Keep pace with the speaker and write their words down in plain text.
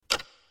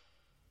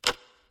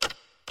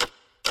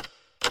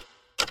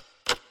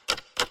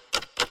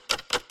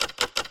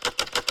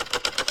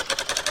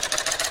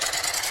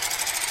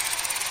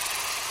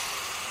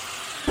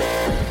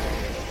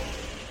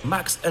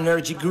Max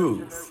Energy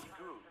Groove.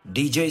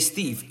 DJ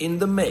Steve in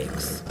the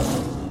mix.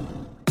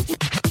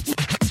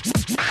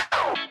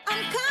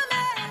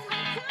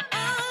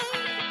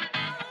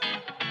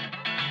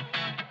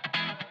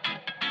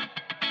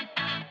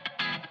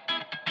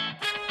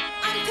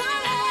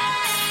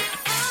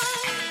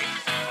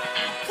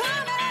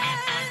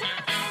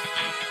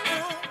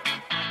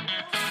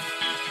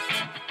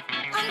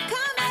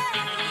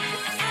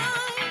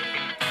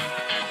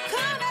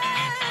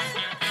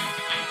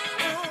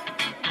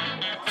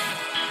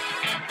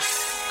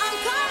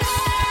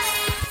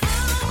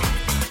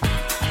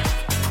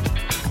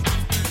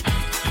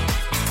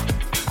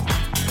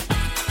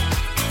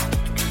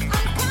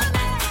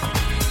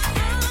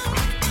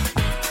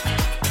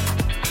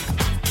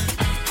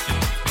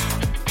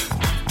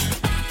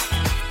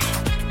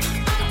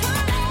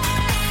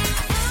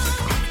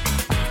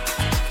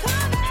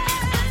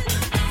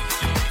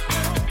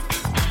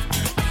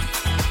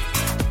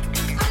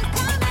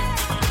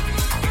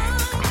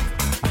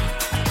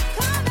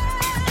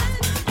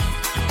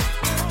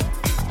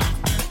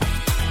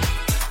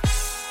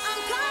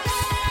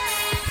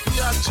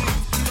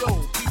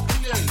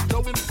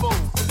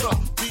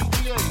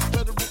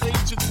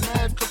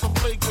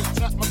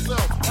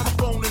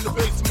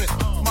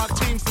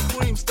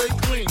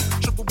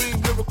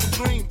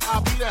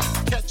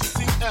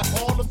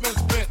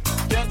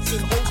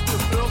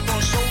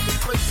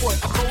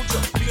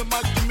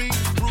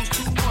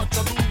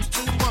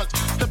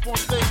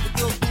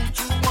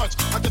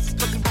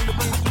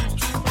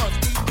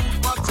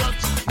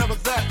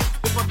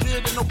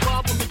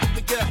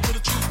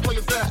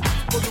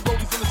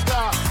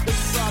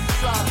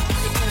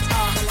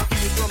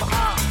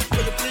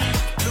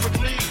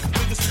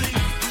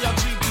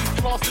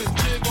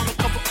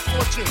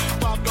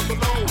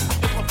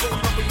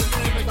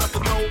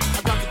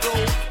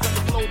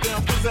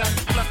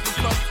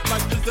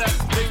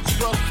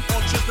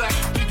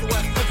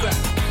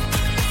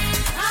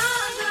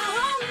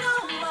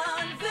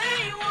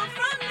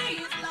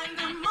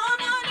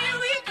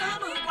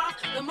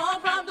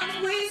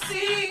 We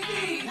see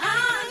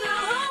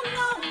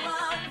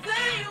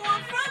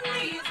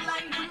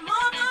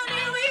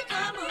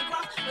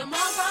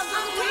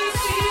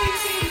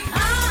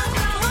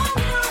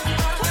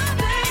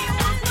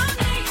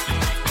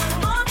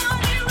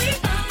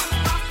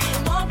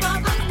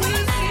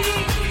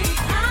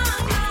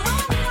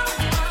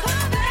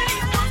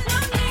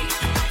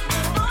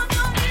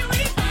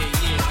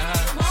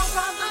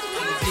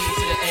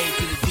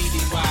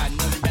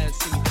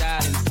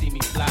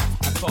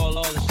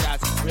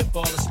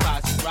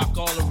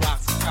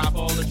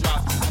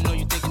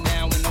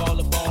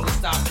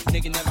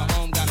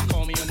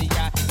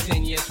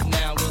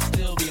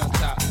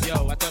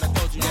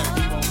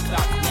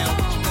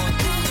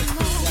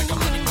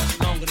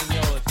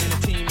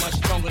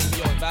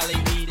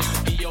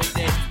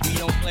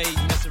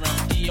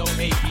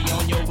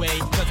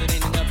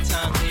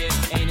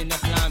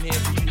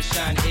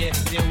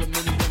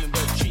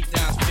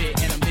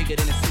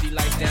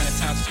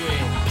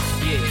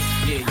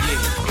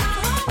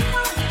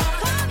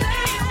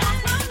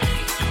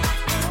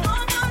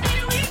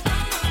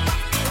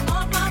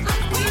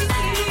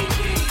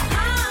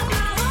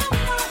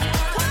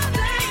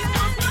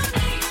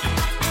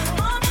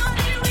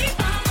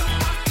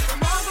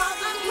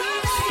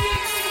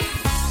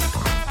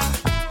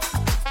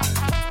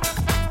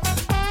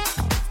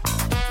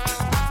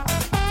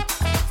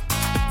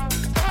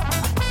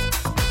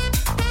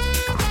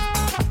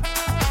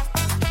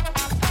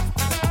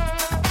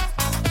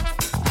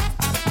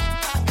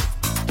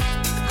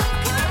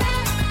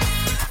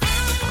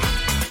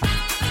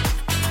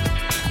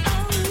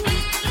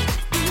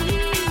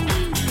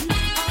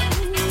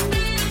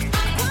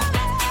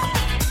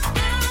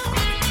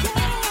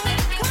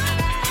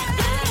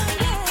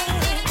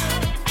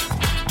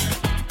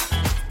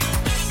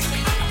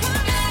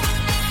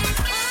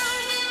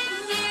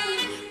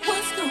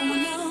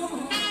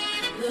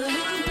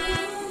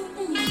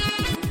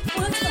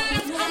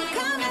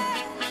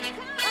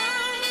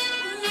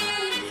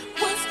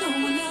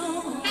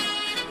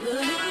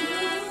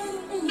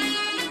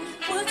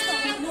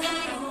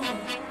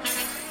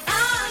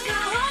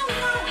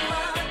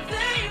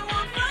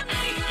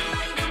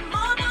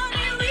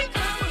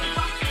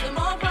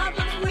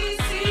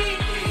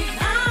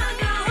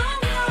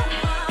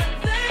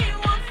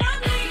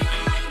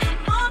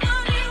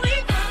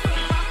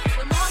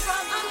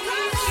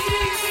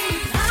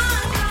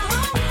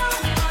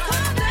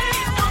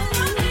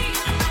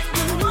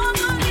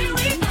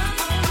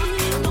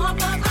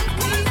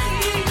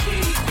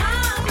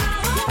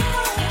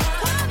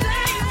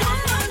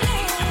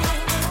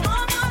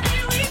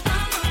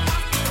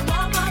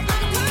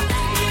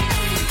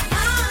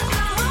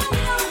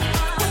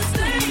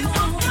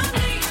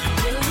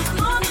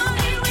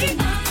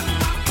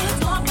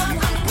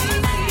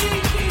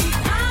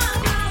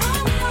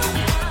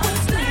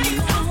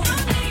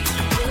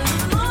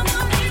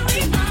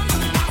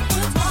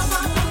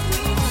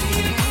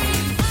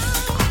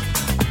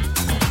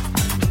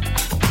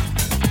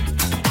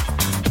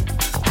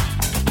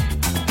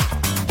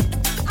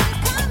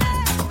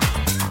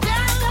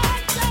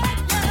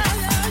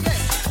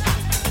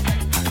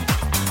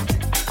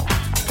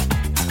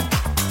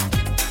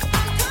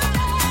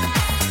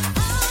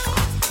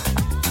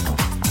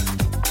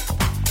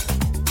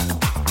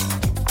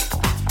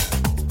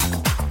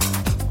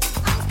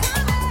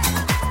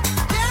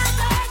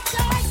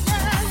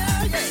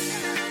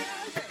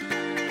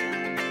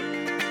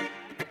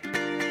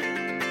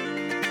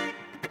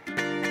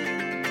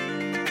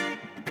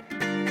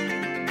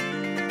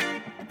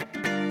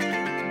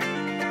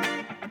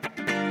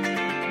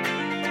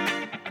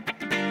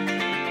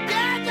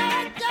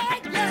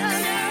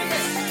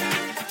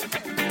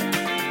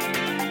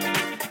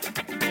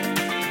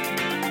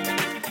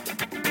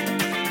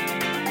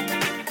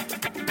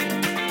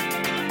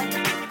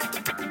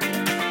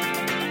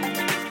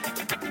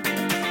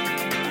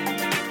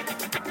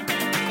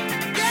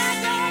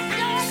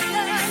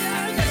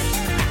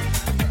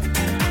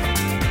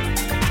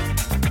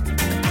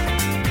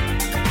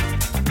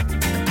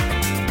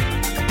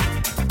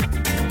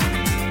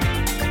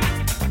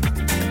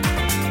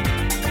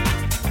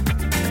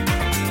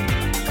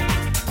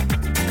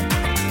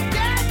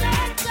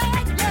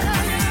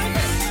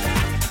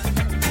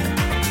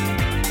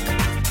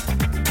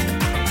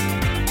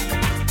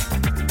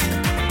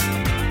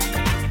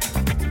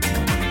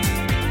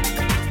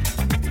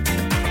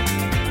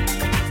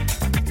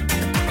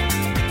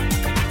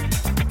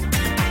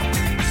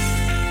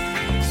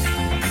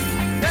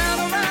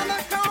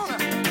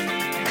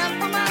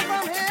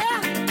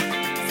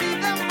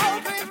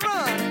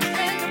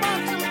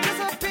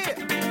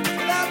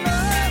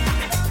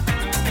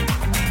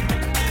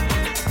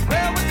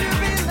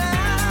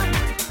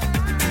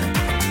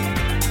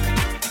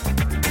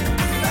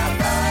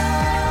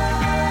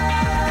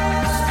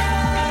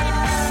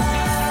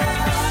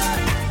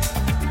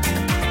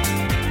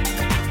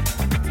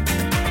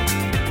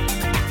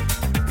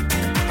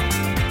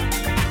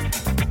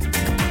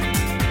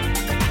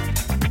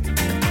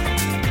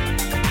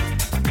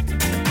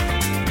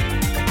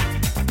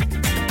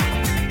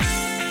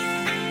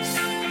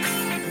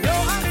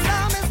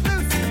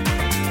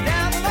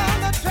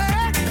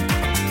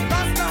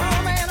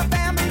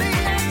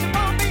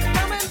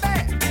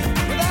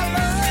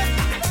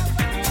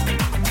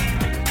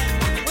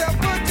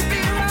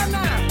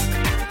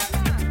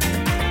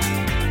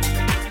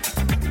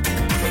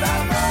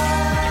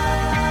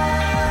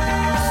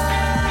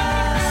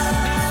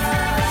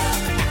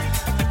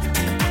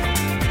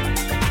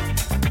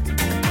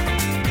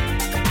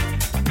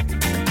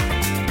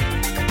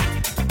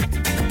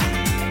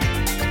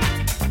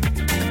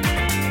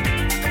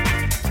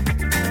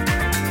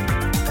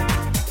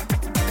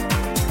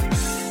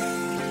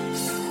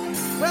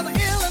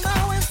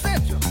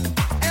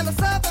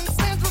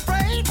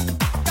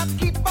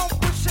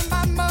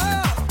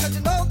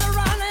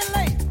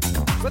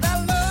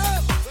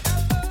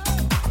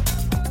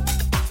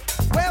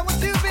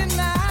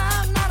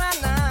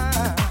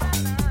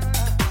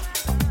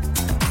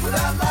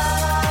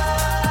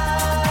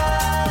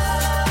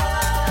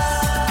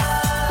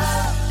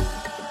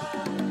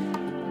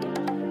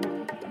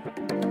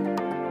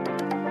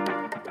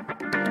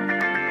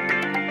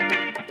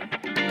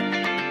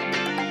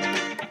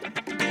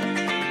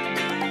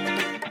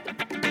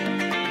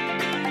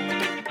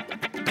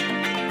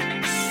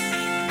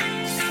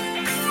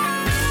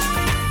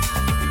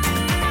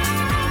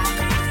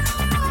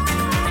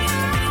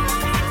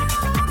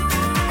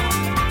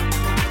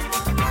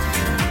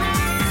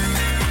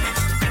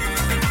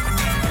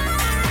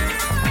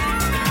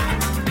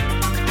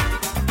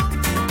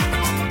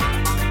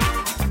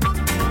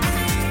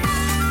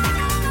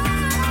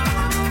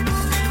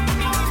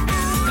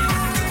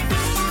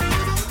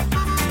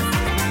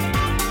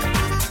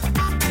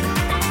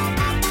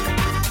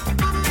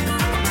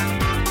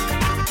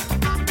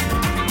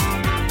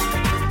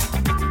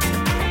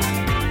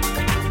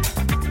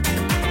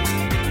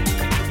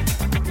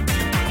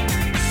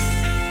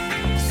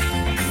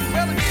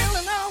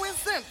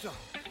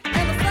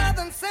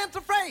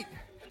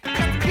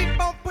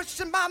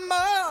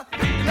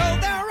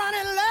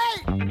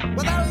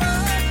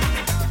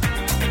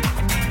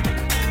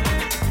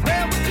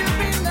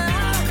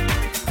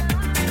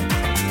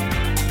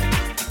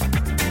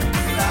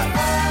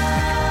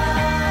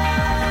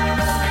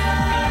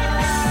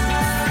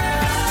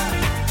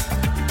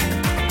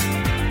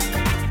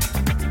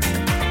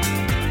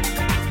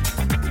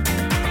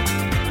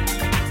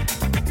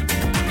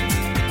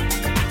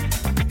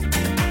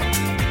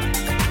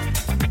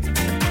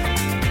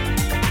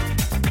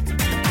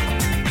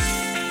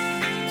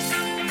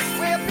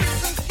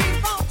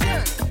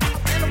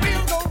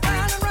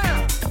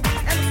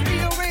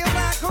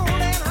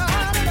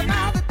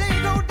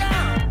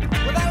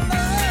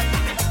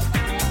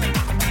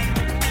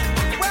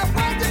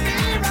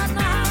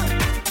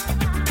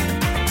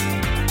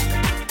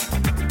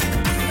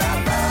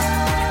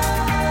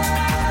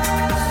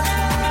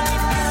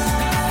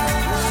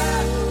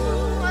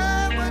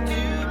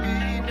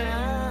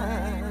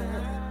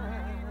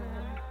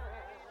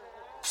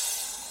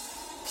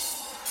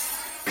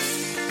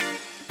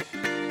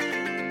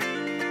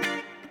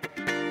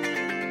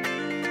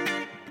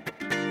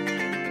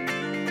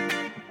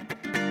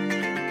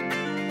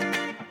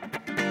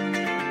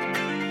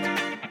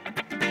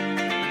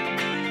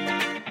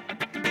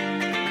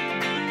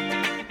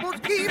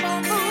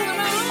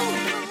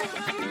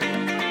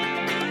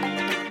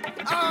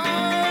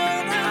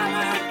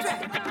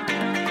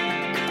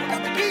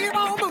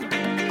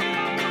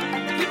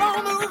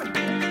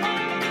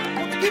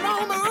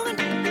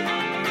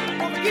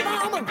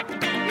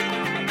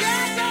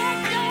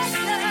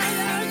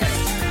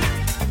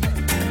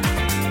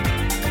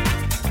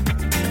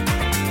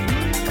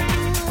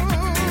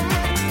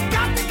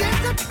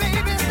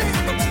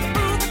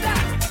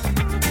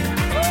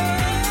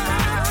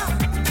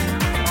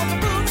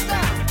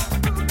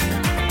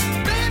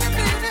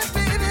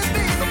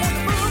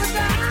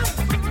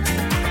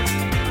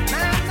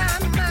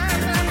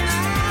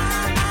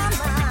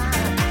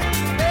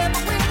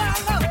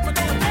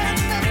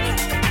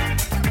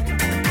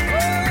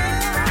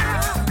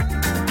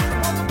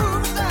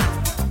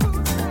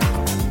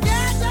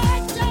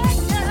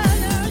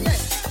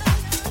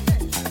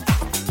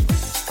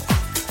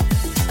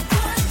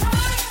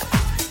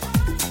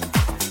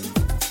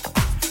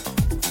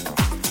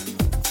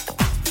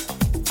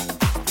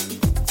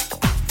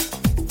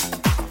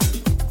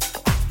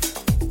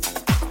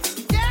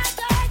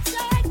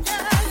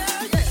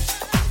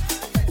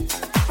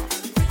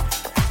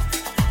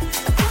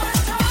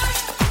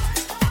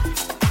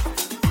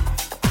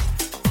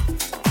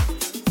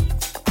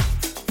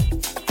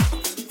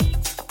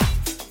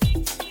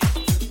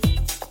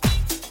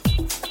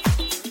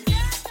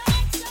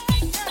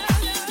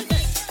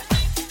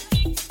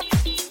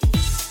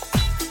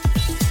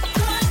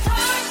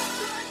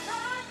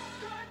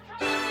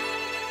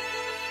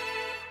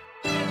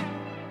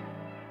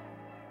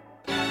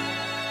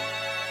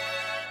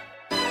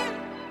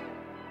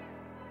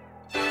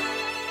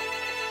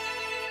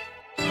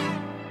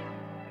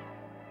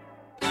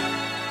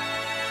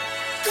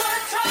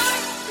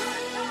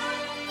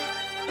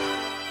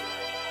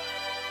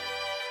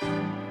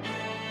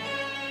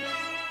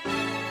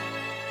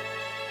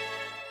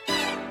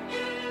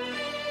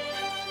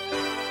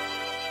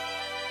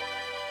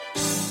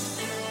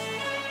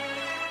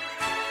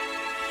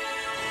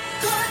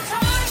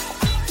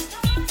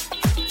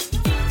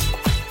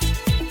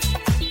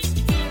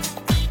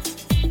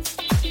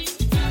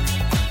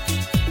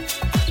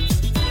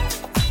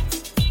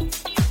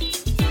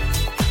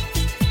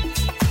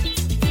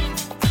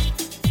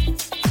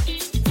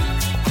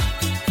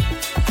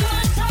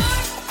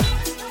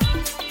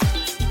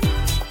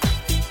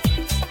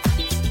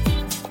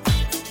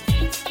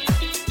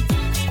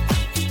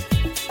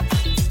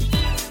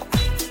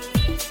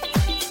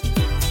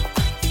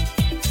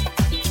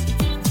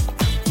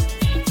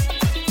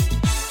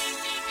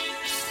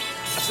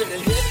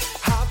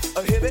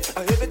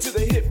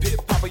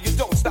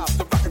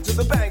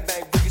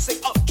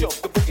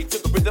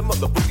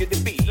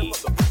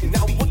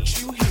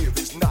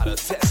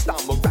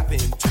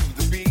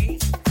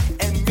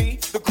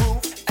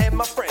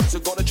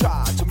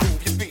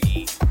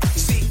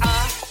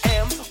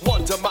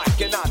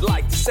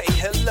mic to say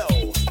hello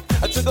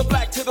to the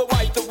black, to the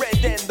white, the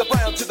red, and the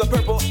brown, to the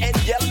purple and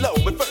yellow.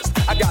 But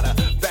first, I gotta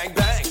bang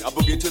bang, a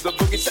boogie to the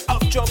boogie, say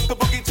up jump the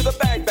boogie to the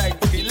bang bang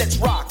boogie. Let's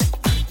rock.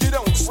 You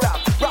don't stop.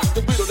 Rock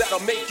the rhythm that'll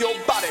make your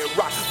body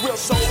rock. Real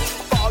so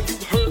far you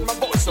heard my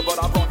voice,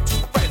 but I brought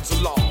two friends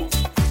along.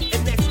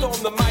 And next on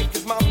the mic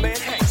is my man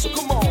Hank. So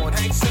come on,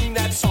 Hank, sing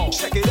that song.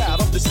 Check it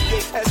out. I'm the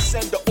CAS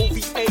and the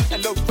OVA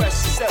and the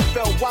rest is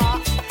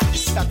FLY. You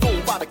see, I go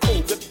by the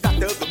code, the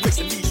doctor, the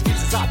mixing these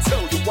reasons. I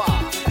tell you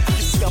why.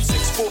 You see, I'm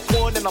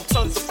 6'1" and I'm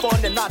tons of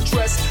fun and I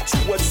dress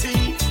to a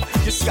T.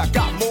 You see, I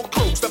got more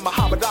clothes than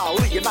Muhammad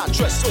Ali and I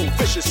dress so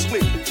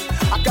viciously.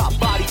 I got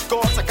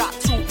bodyguards, I got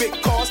two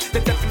big cars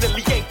that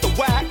definitely ain't the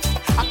whack.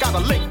 I got a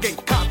Lincoln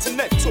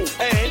Continental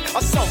and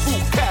a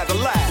sunroof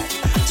Cadillac.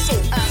 So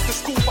after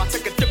school, I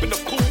take a dip in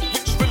the pool,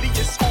 which really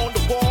is on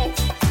the wall.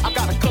 I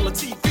got a color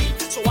TV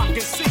so I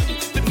can see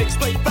the Knicks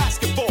play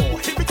basketball.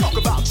 Here we talk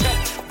about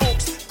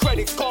checkbooks,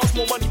 credit cards,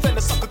 more money than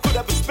a sucker could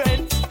ever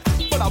spend.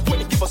 But I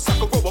wouldn't give a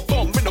sucker or a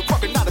bum in a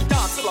rubber, not a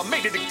dime till I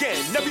made it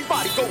again.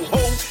 Everybody go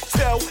home,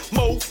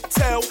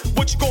 motel,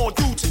 what you gonna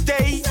do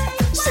today?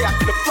 Say I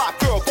get a fly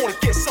girl, gonna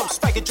get some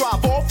spank and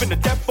drive off in the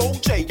Def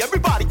OJ.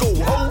 Everybody go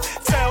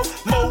hotel,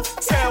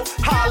 motel,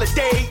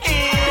 Holiday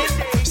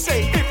Inn.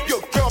 Say if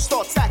your girl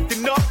starts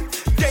acting up,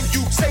 then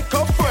you take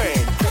her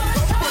friend.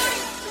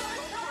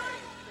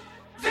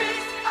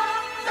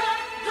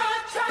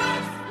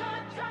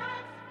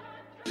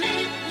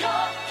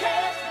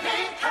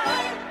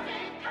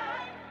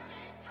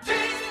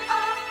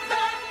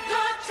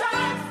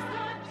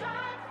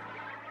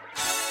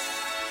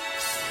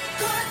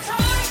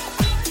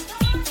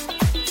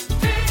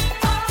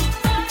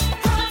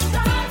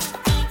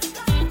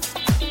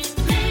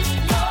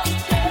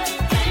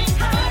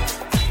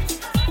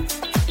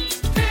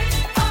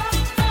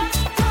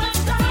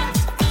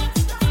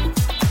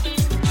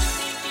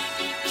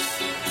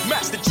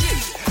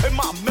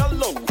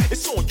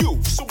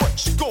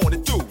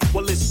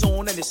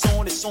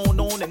 It's on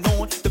and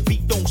on. The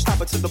beat don't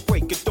stop until the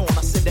break of dawn.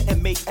 I said the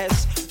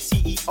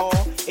MASTERAG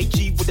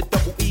with a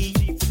double E.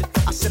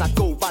 I said I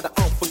go by the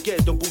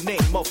unforgettable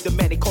name of the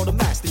man they call the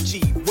Master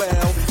G.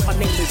 Well, my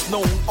name is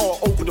known all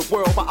over the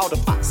world by all the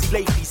foxy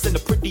ladies and the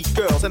pretty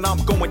girls, and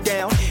I'm going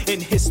down in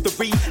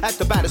history as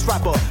the baddest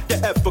rapper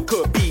that ever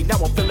could be. Now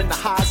I'm feeling the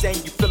highs and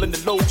you feeling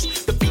the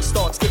lows. The beat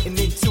starts getting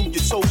into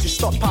your toes. You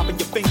start popping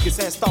your fingers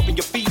and stomping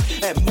your feet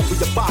and moving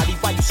your body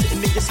while you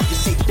sitting in your seat. You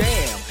say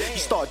damn. You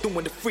start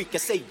doing the freak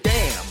and say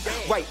damn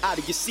right out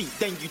of your seat.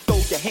 Then you throw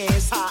your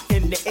hands high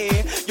in the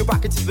air. You're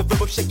rocking to the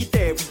rhythm, shake your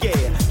dairy,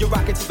 yeah. You're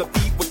rocking to the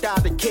beat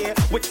without a care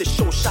with the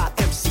show shot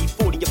MC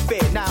 40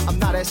 affair. Now I'm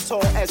not as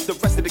tall as the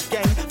rest of the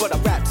gang, but I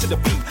rap to the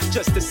beat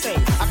just the same.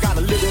 I got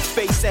a little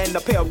face and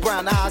a pair of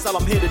brown eyes. All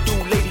I'm here to do,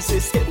 ladies,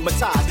 is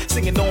hypnotize.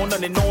 Singing on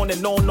and on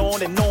and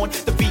on and on.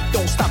 The beat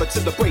don't stop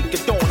until the break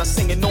of dawn. I'm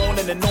singing on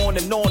and on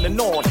and on and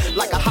on.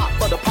 Like a hot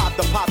butter pop,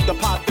 the pop, the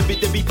pop,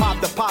 the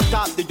pop, the pop,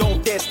 top. They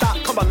don't dare stop.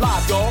 Come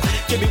alive, y'all.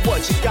 Give me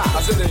what you got.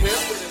 I said the hip,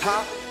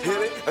 hop,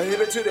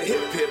 hit it to the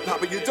hip,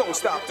 hop, and you don't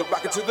stop. The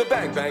rocket to the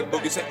bang, bang,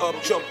 boogie. Say up,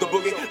 jump the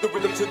boogie, the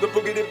rhythm to the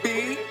boogie, the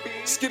beat.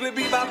 Skilly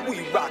bee bop,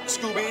 we rock,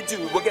 Scooby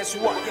Doo. Well, guess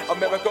what?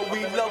 America,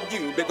 we love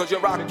you because you're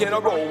rocking a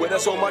roll with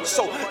us so much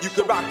so you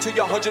can rock till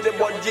you're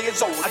 101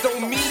 years old. I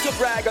don't mean to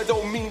brag, I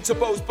don't mean to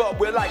boast, but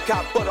we're like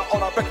hot butter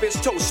on our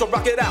breakfast toast. So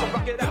rock it out,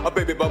 a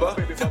baby bubba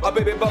to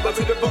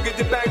the boogie,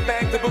 the bang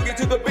bang, the boogie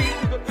to the beat.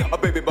 A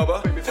baby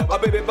bubba to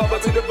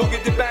the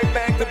boogie, the bang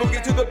bang, the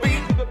boogie to the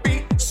beat. The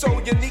beat so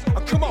unique.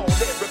 Come on,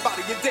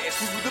 everybody, you dance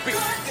through the beat.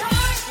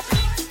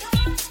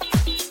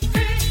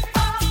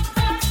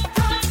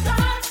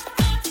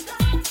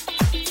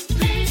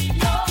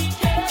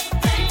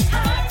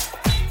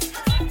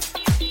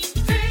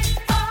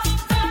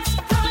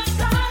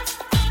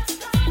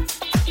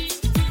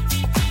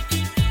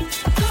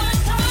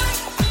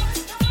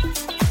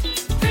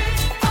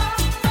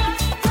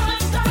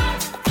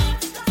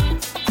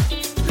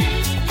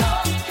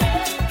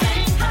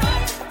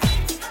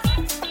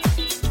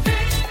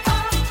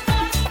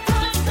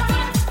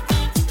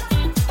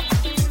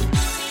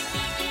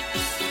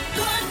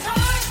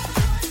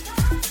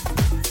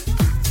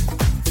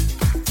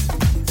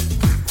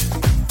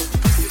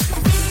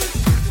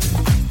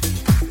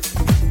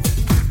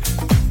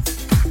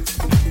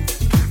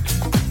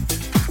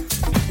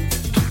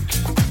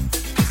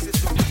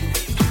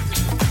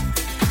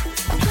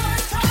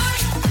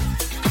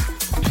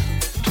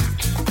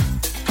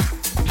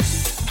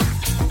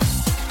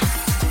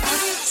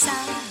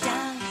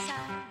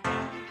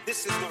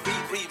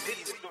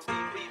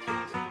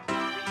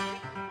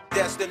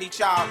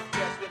 Child.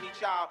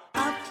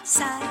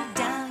 Upside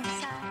down.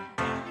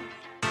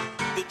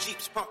 The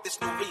Jeeps pump this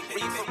new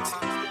remix.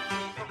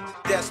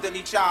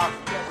 Destiny Child.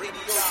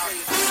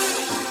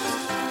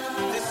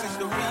 This is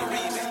the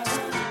remix.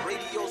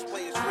 Radio's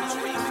players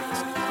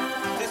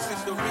remix. This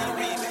is the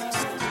remix.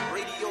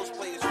 Radio's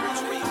players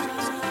remix.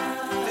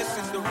 This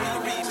is the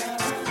remix.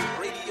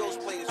 Radio's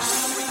players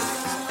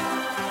remix.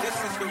 This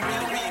is the remix. This is the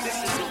remix.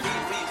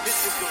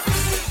 This is the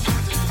remix.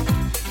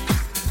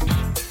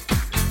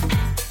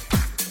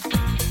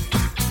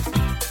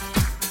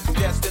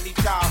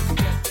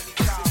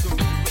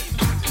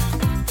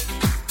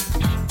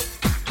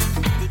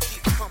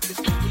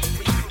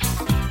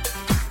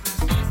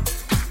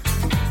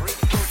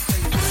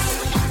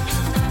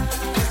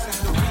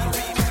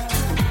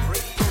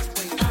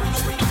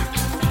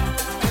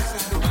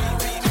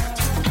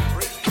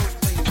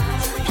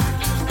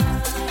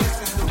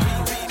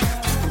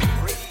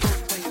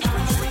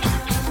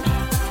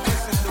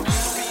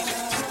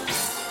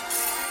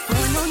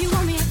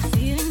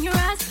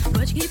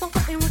 but you keep on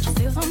fighting what you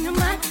still on your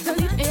mind. So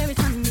you, every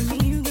time you meet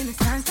me, you give me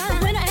signs.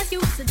 But when I ask you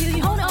what's the deal,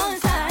 you hold on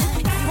inside.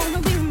 If you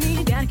wanna be with me,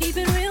 you gotta keep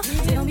it real.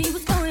 Tell me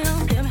what's going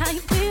on, tell me how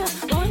you feel.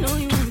 Boy, I know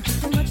you want me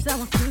just as much as I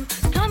want to.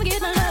 So come and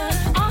get my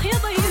love, all here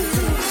for you.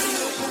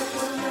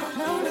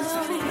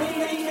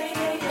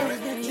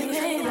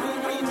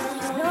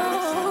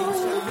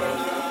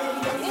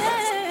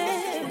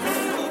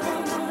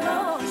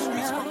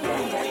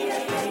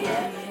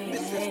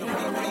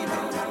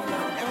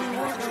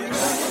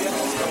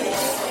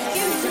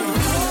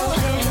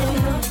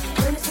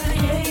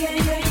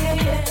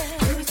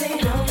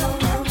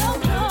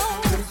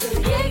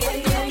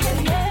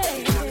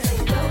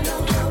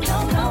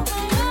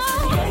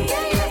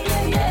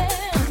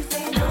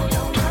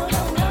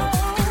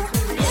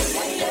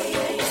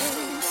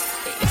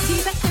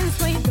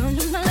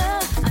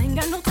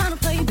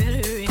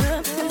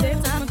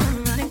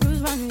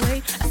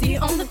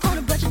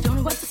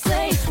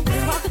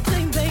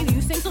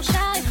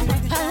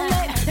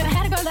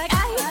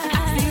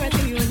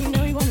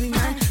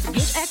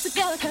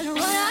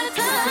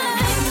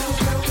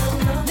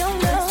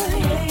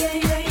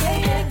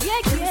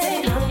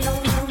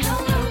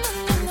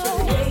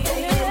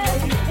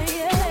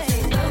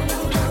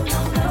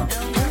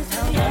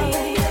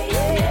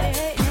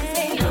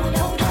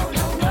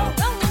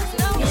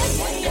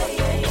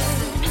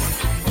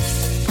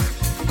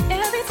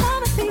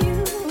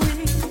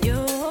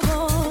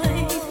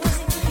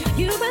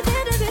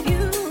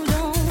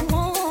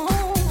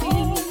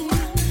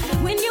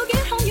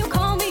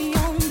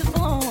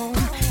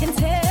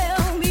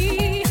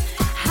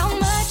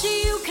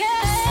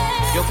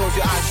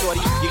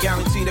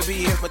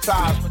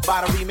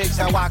 By the remix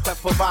that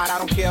Wyclef provide, I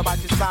don't care about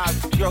your size.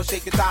 Girl,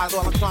 shake your thighs,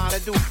 all I'm trying to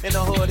do in the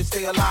hood is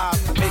stay alive.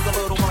 Make a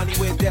little money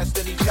with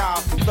Destiny Child.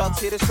 Thugs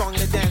hear the song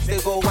and the dance, they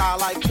go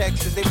wild like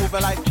Texas. They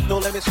moving like No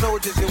Limit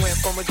Soldiers. It went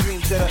from a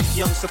dream to the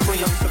young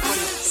supreme.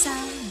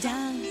 Upside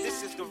down,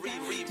 This is the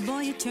remix.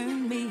 boy, you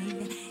turn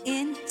me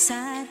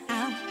inside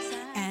out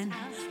and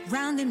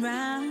round,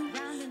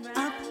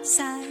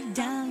 upside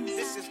down.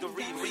 This is the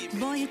remix.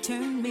 Boy, you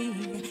turn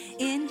me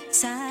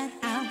inside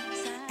out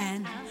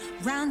and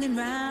round and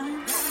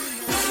round.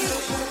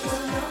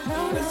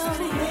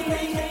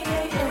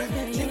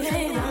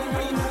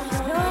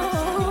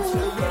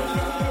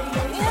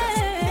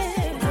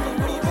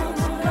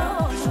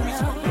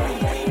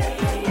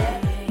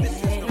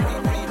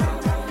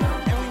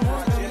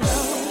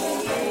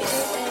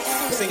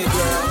 Sing it,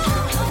 girl.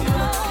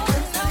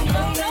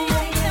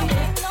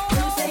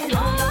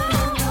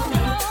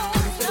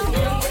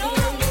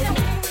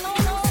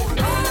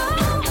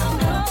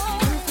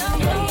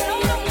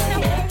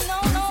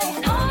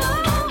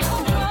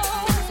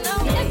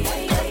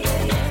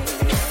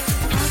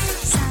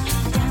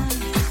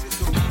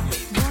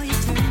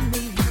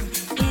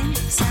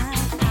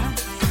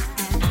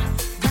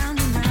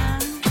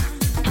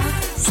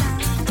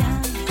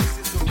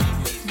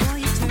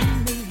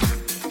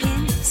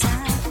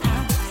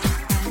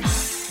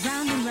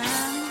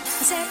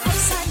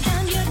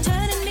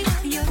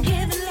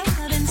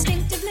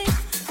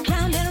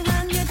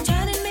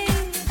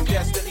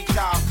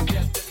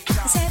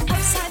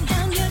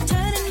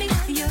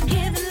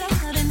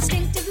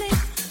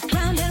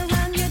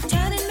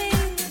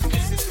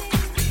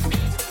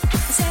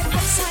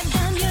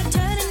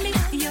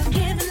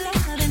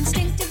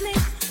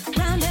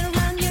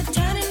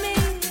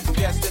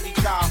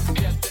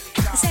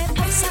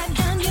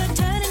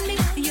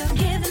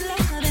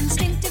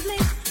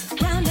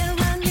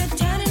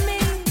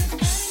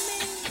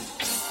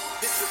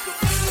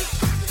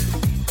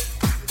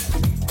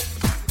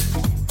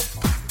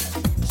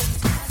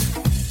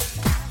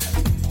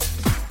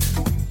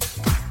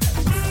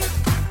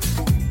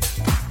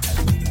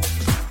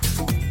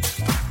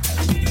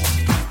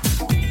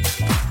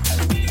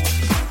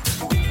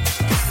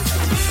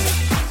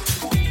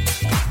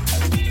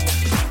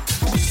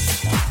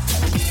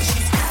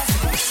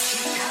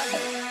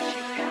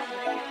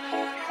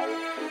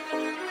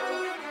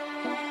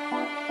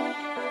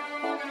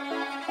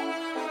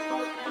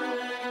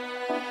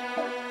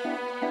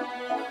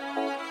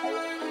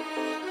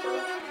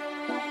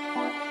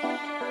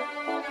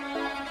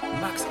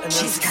 Max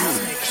Energy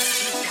Groove.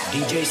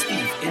 DJ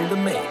Steve in the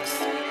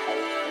mix.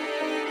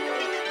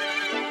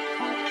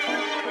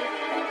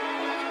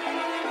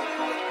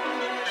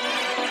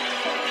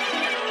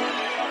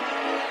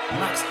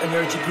 Max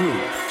Energy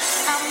Groove.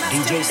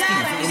 DJ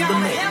Steve in the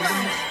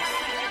mix.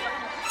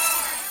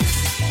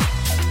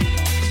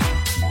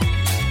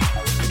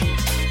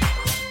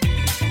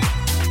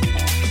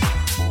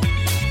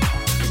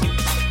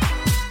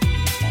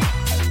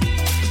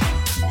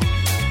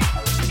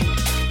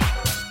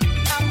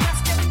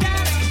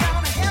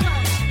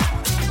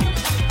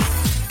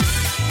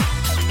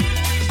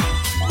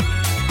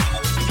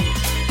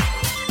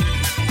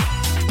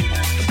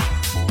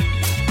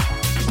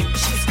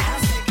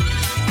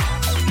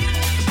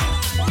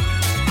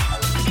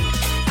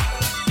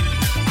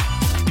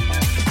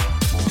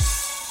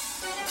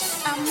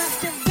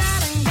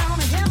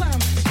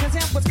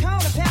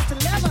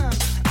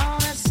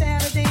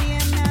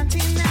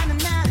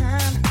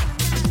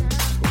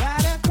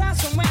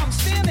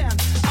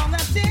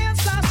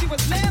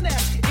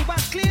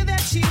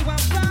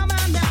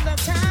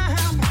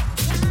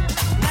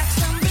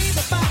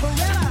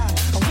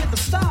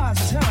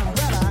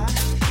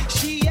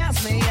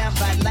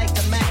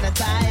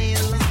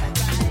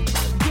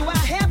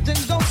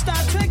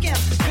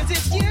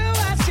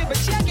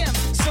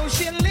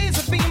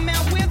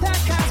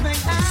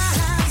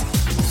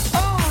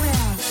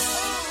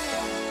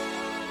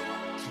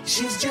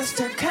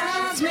 a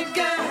cosmic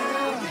girl.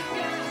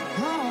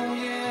 Oh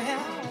yeah,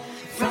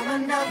 from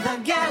another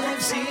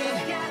galaxy.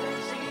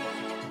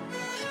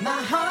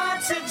 My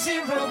heart's at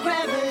zero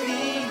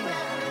gravity.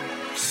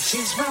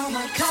 She's from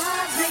a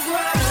cosmic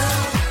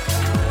world.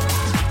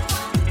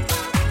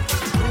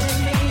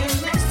 Putting me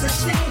in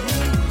ecstasy.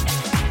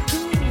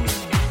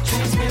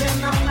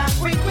 Transmitting on my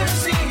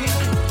frequency.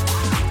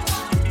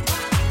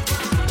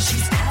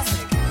 She's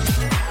cosmic.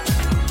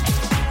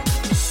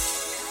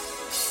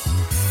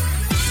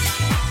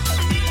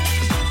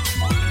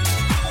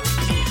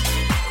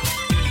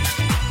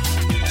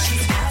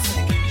 She's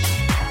cosmic.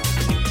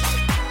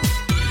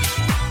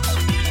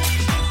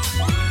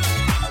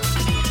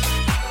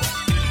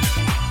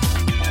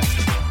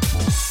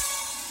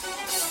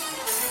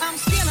 I'm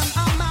scanning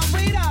on my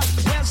radar.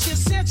 Well, she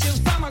said she's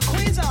from a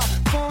quasar,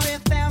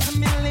 40,000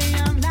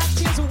 million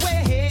light years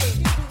away.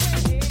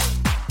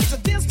 It's a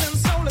distant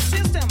solar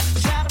system.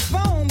 Try to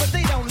phone, but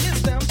they don't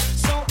list them.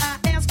 So I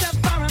asked her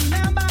for a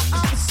number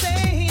all the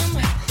same.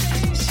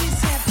 She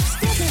said,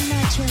 step in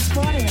my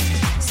transporter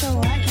so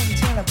I can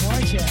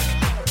teleport you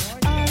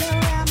all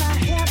around my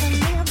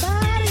heavenly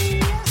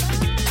body.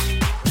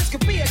 This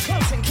could be a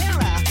close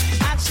encounter.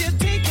 I should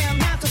take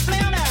him out to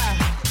flounder.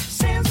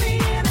 Sends me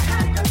in a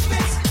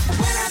hyperspace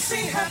when I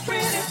see her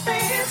pretty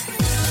face.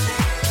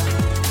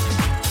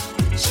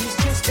 She's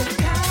just a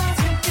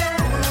cosmic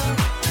girl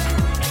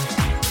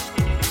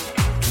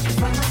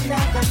from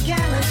another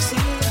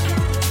galaxy.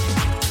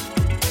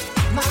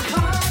 My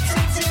heart's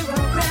at zero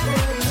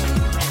gravity.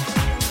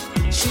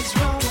 She's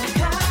from a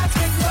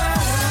cosmic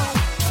world.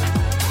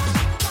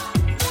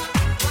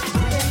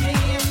 Putting me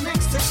in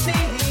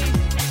ecstasy.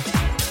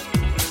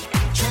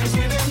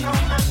 Transmitting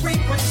on my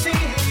frequency.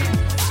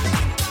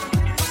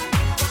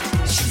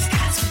 She's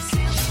cosmic.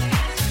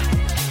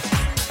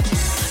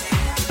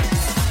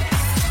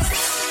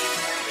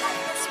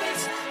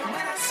 Hyperspace.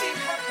 When I see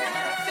her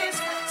pretty face,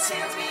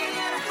 sends me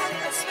in a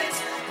hyperspace.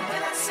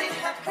 When I see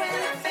her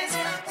pretty face,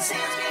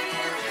 sends me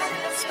in a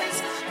hyperspace.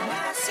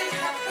 When I see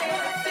her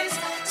pretty face,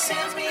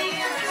 sends me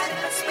in a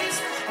hyperspace.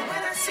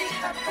 When I see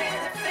her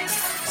pretty face,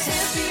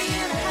 sends me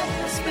in a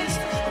hyperspace.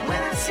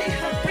 When I see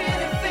her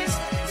pretty face,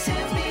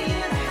 sends me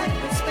in a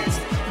hyperspace.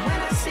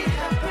 When I see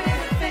her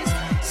pretty face,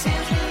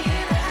 sends me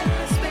in a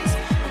hyperspace.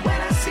 When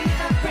I see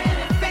her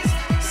pretty face,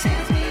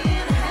 sends me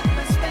in a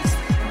hyperspace.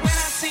 When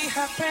I see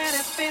her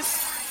pretty face.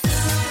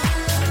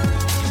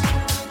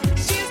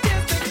 She's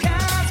just a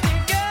cosmic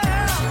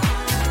girl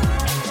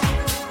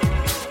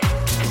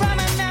from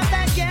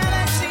another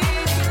galaxy.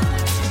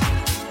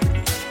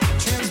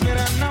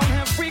 Transmitting on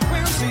her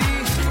frequency.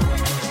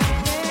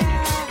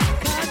 Yeah,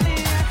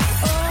 cosmic.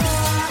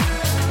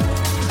 Oh.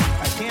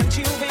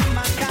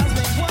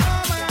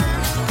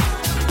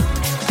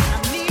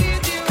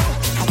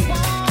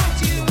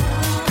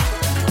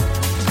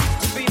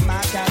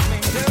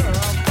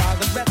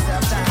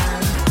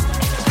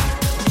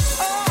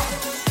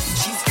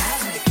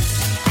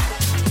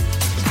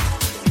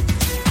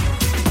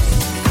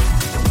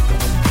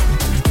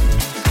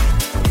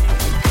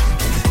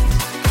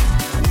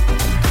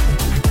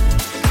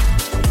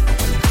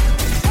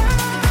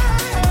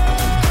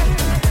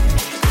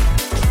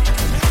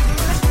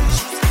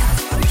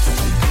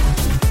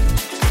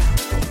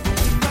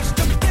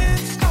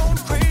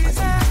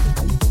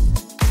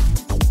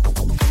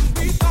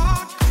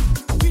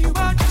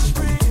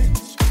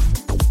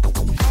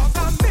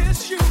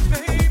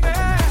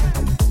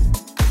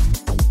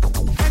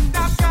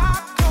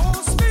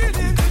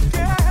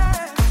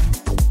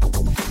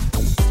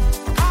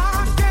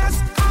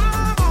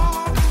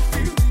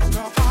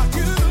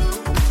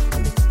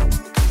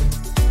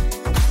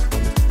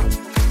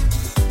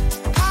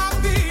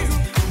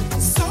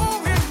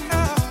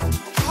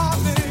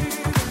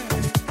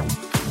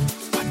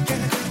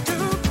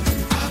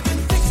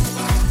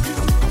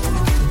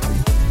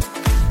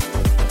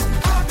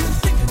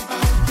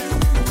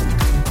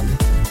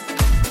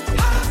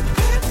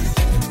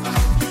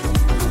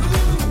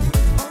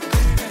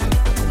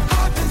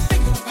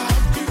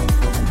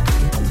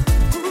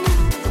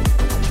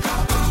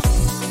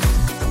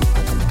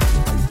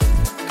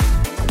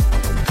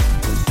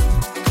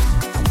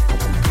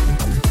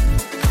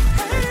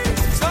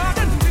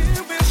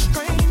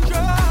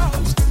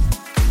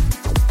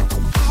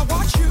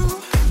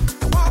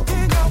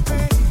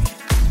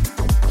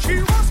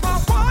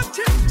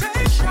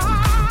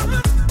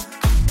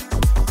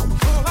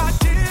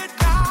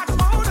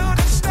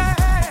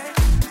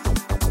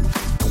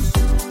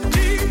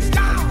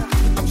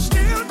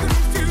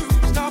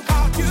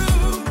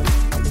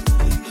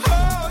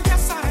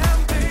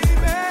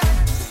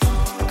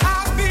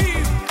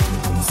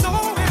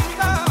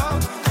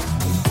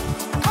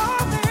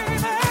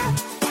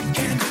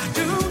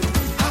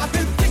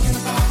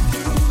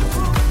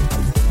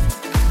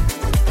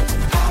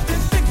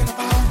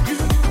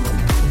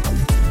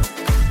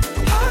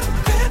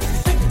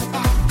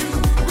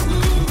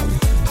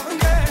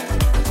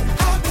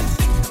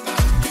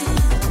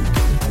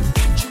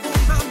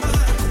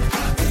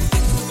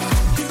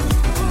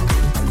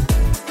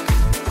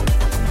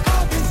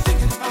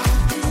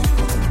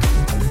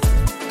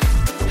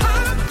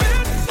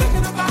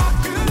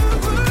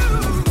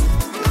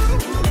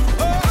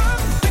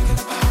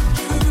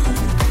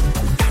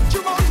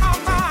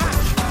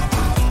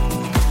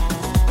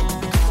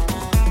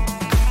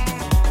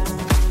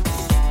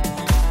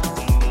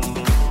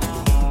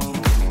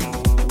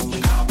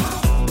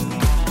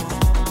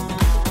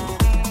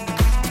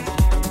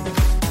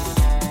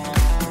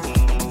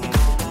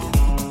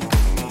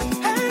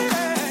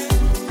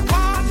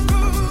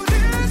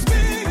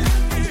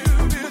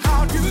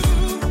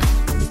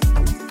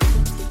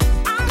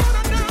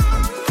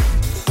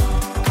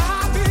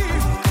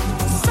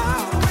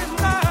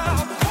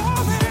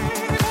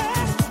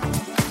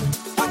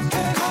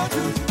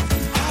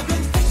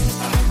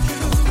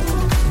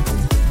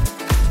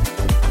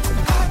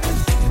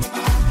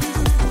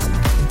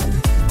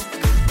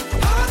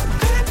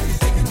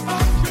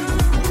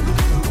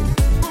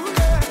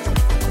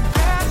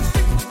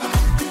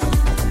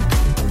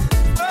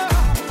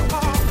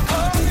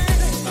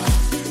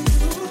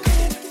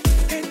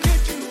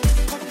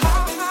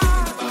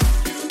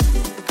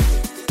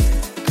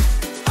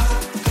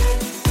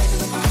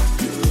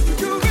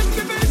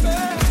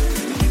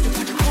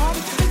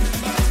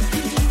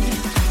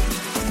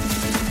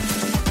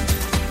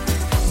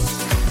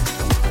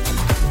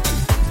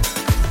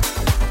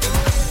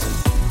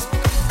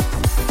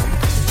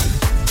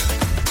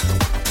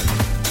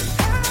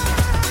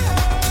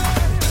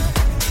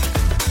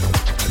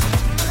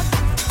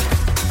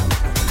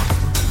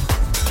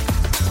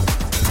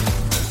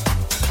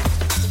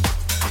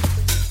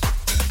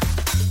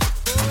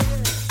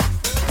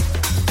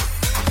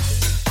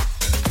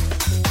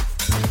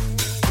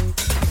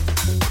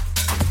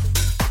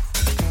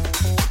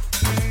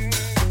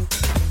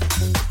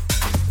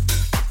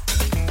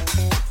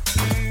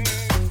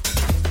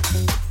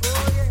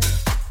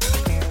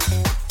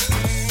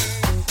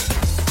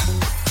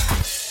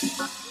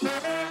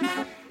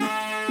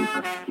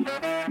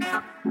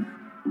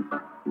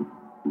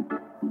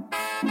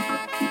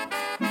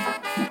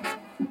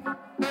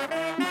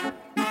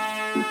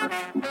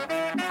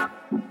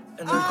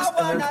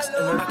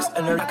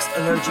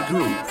 Energy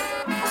Group.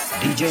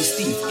 DJ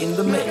Steve in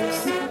the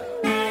mix.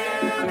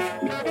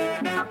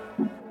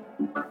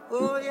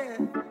 Oh yeah,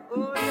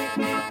 oh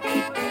yeah.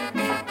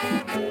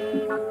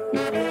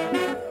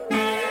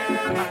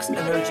 Max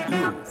Energy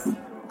Group.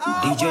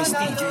 DJ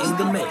Steve in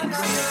the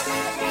mix.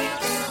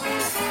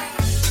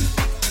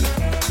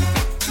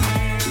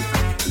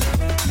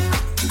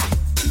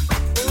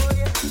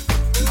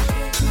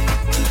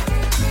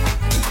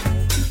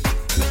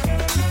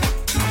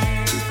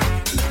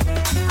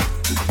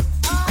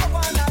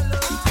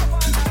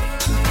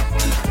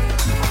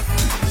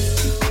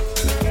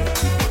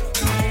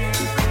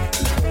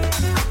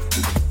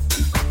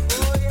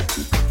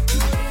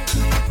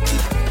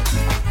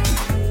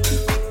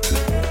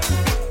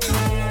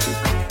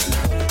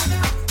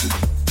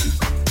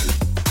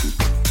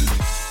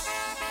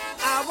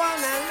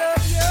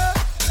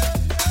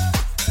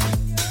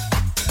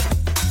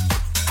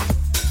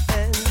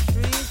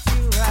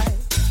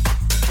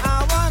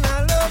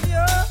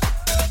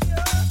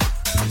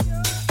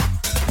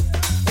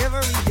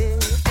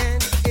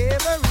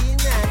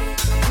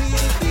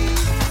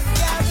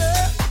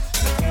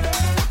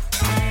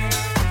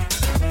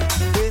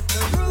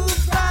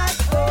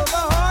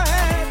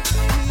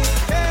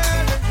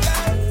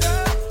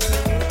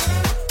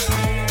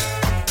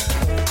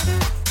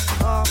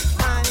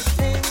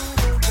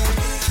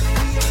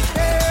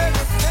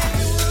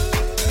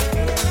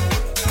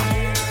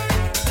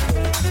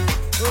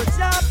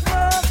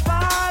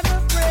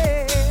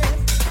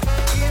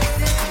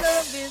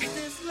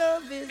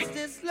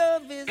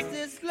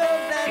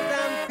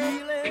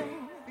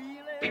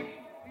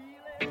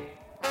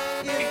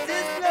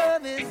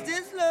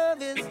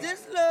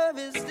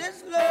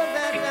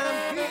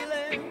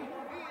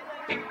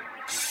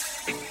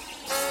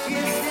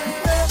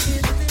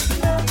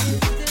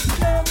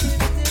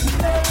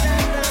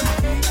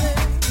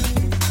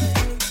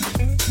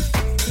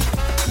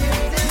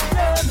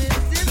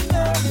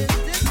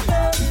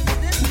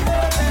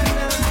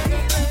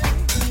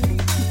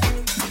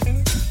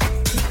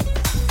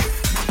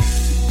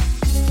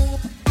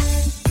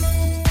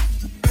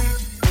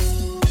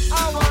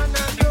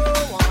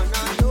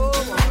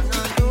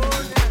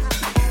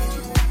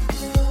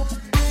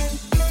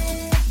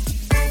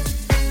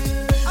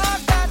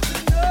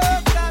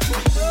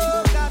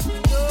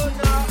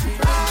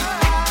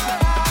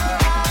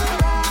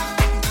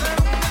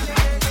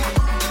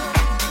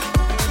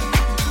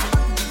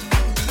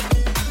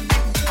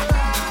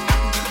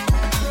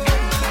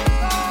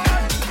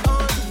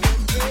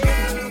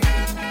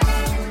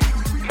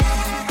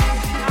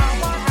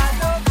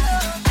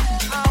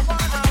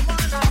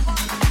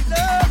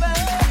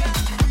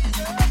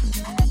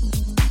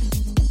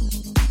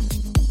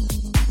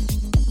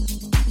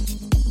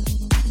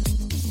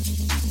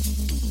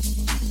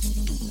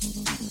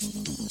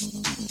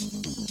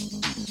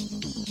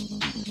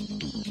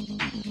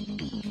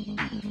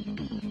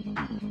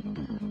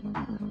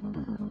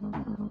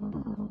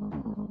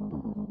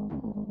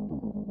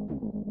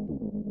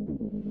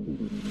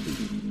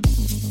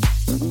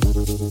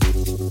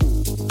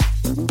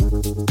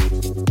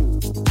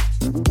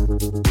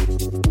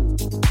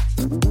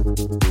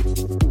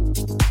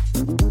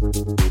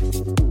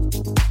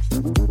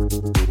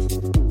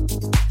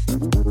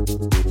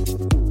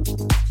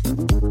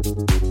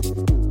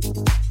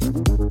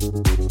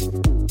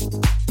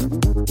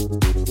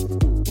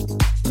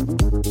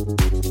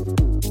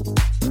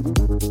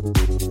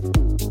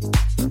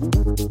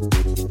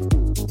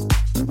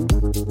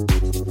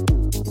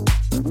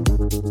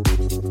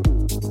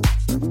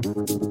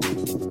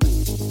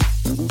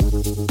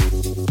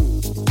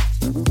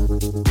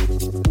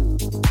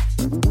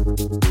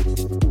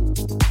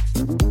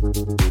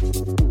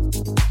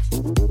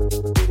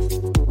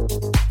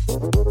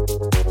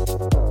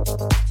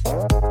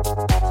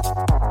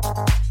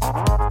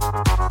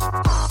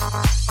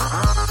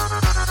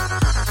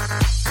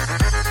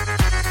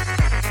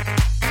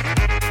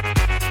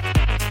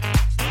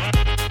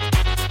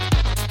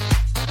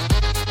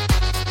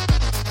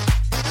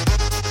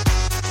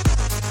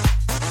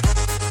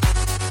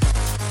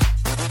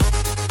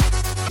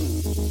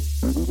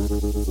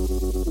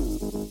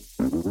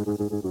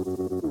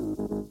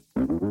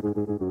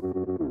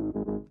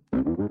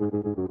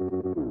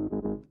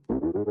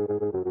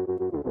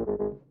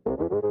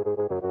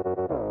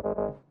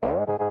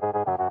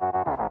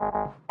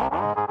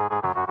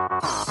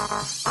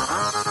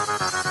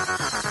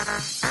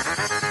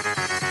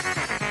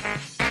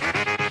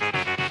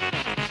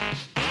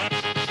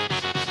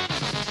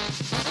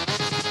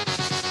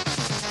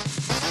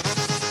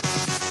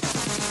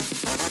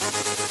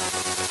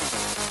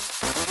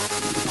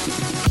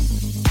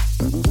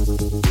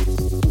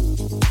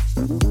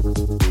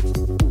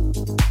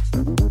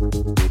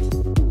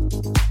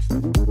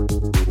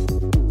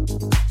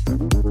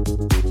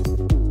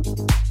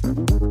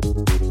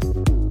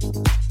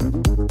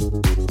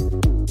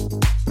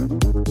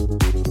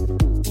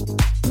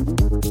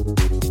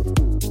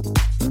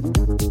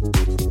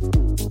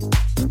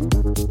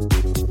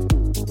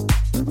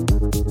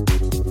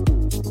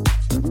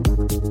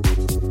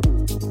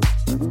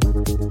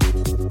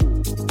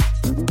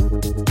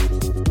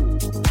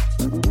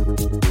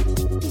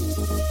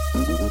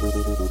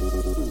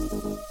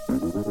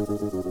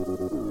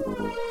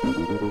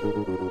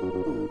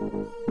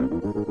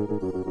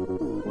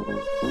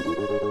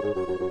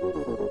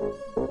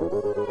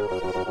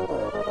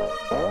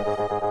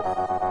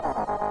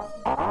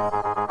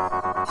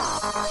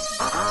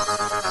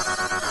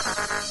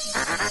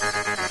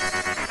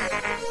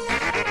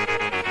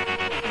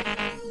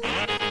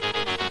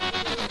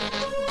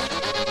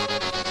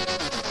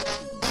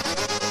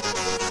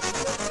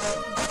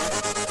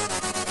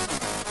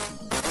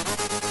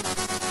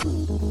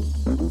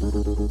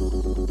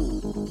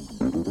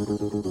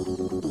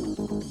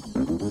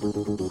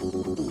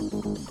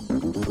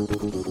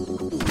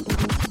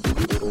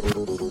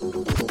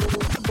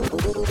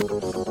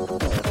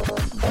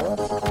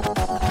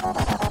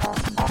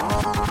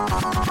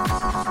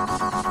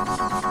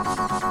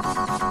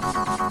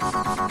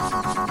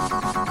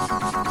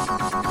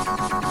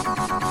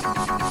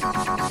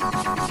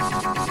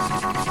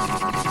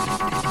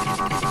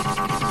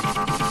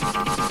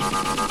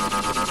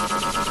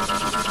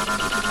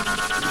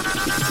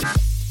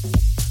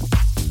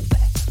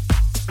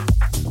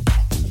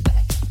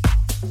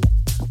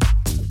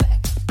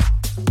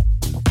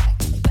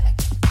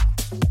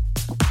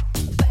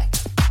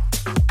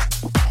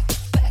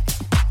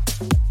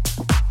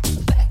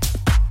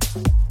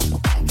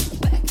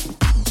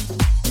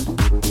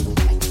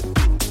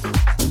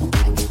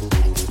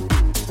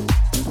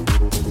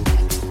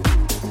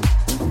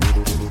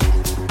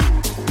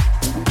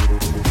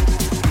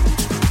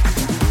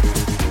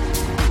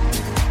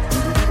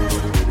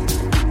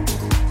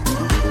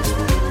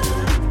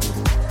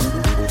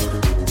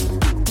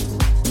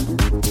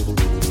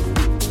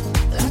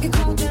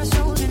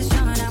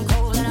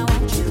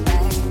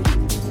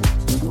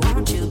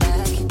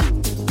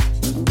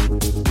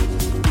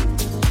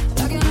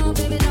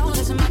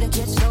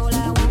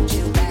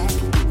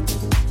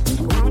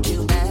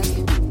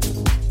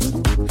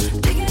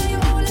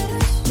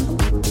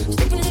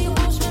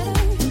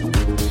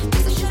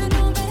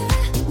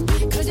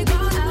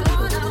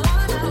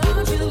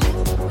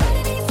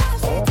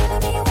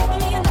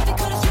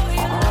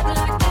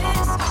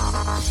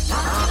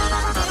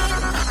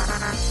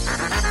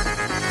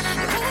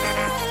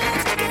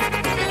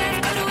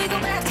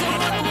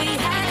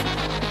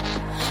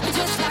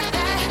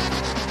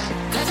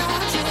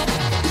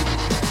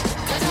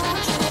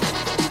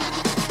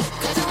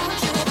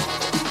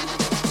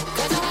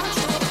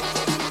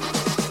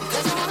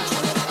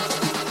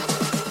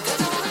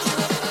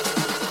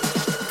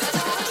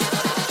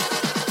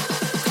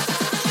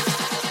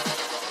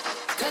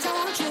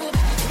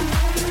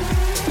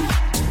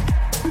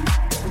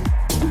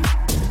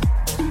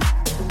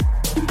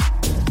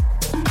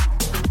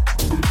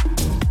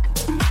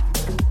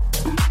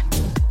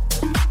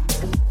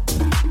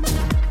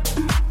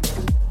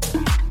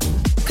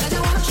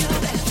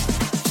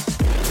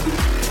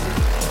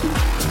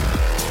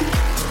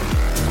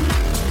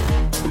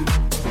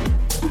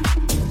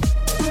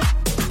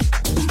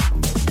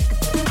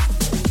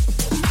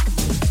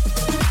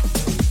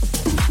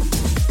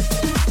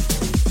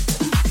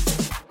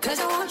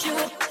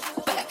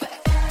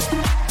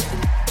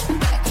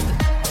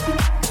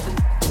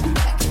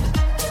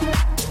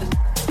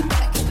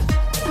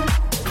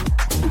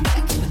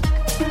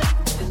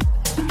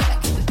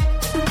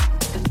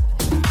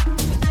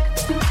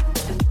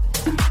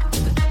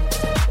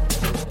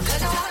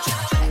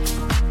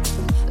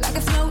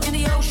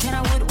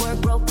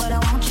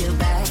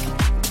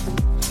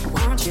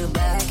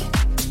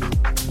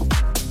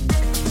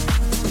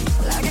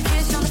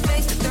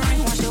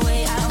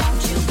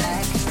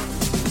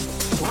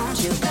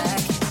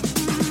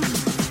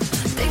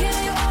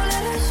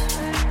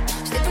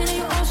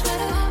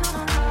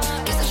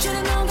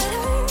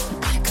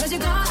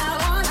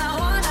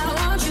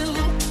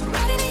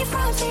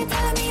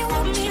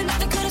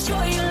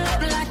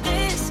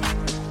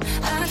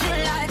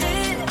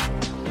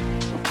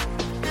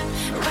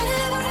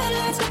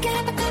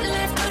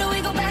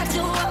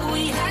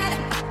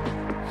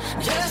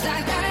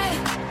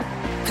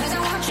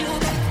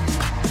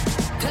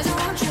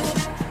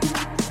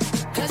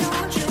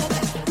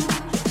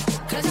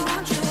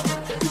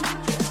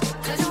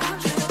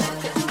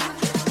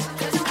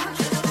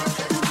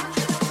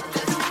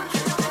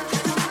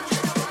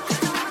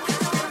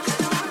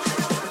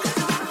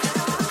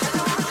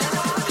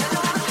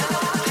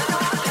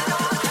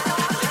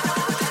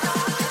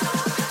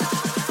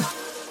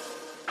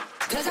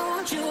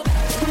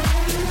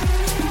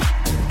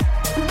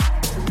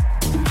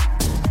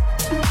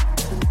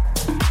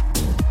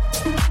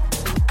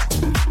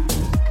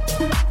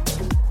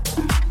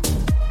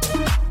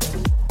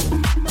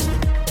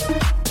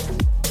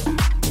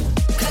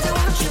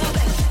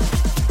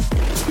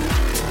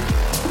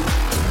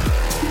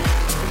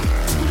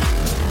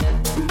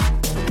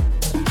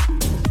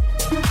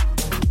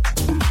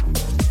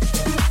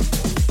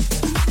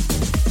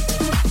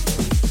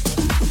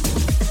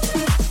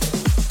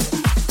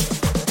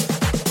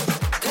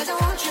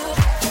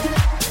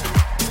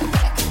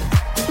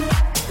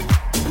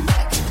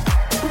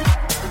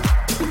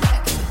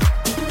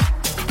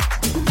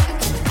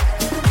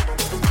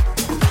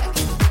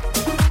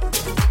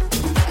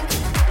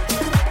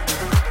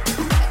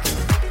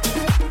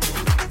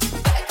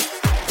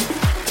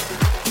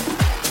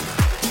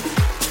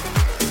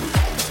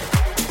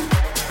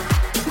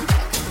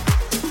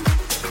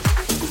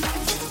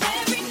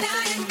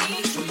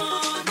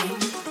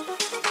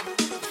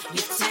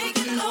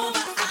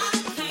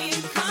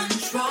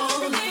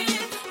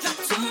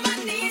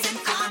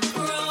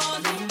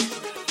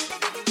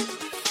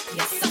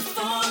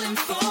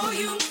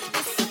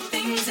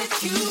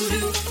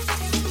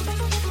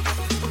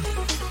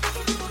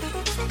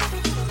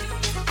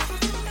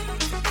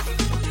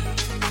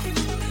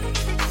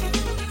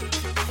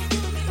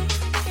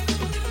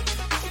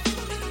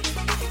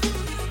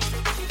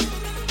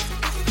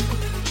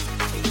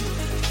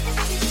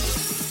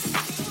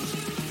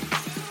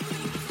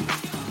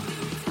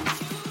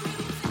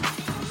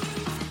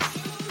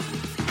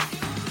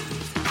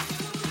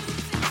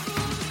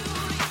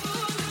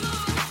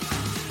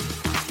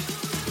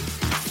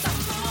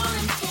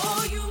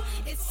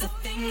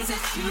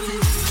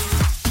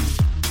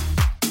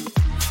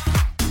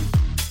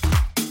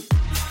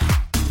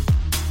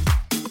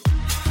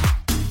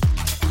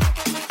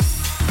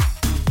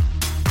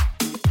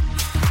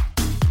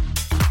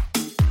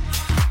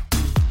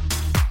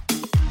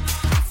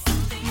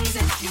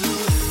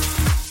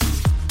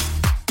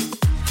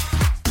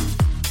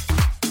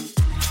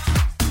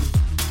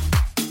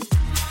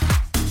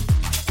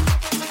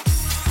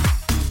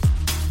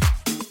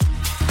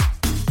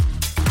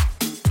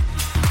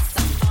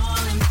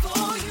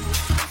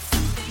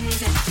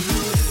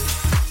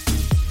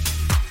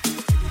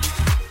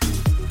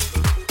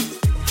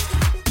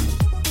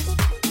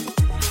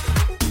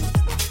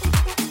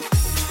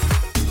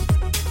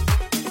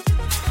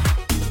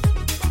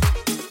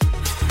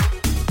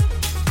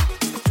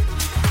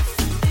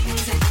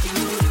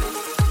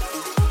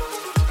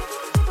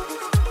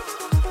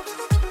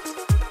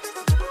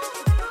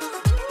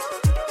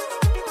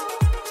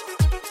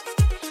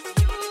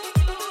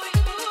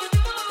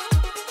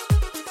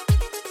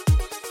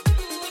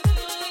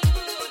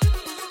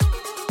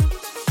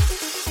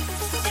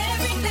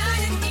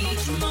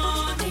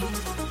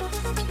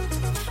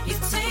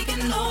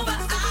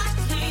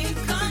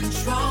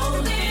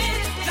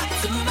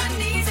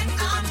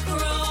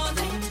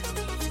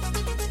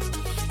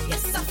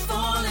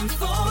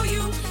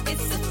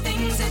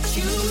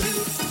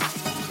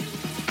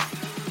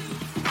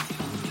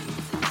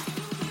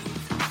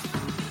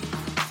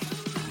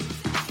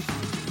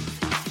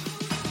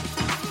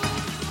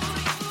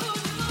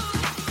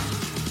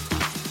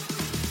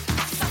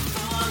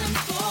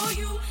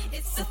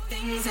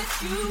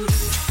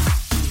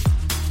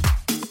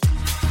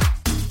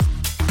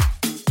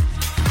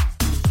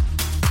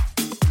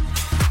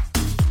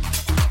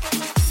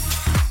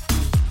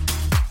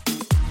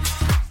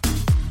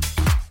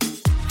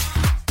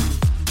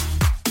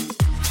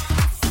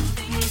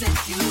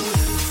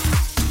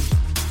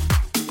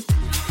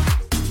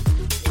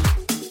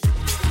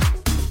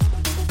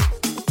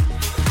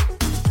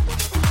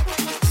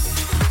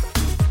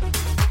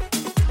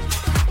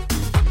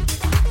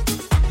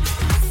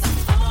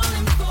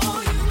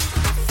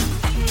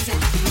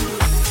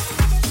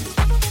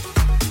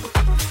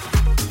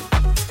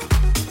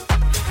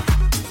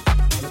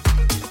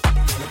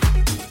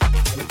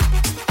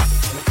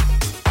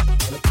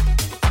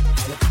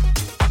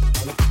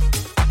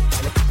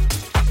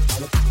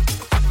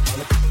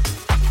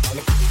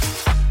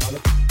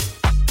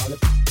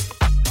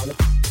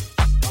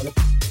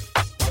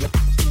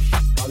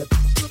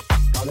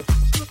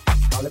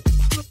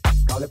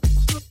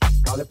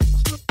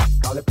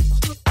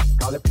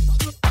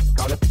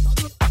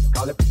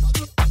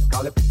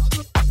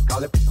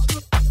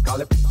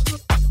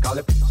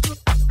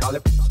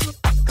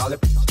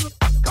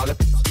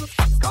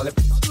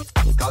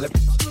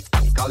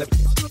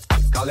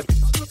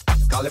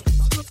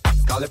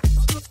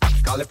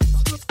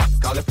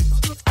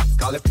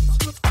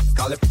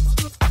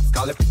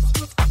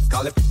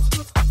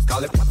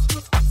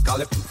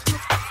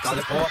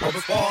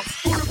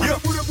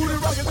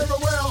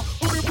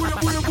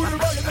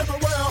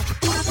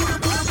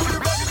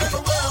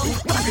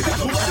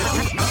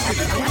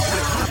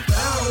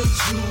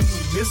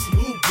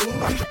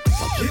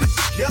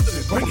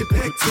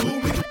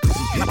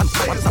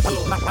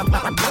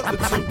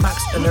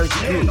 Max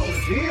Energy Group.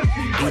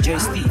 DJ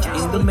Steve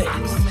in the mix.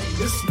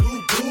 This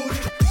new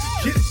booty,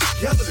 get it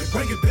together and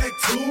bring it back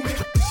to me.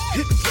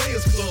 Hit the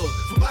Players Club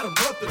for about a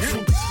month or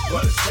two.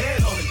 But it's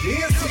sad on the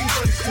dance scene,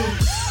 but it's too.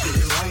 Get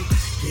it right,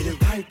 get it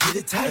right, get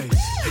it tight.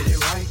 Get it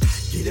right,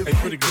 get it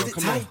right, get it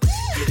tight.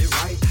 Get it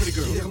right, pretty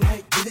girl, get it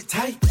right, get it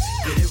tight.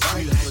 Get it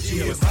right,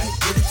 get it right,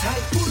 get it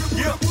tight.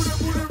 Yeah, booty,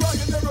 booty,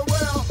 rockin'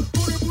 everywhere.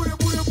 Booty, booty,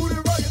 booty, booty,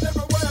 rockin'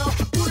 everywhere.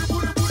 Booty,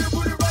 booty, booty,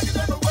 booty, rockin'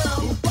 everywhere.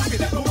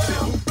 Rockin'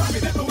 everywhere,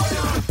 rockin'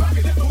 everywhere,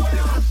 rockin'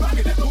 everywhere,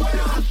 rockin'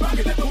 everywhere,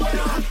 rockin'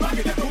 everywhere,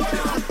 rockin'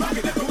 everywhere,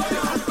 rockin'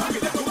 everywhere,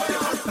 rockin' everywhere.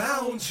 I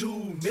found you,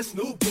 Miss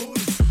New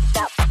Booty.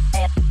 Stop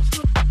it.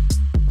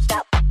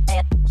 Stop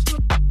it.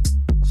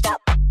 Stop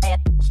it.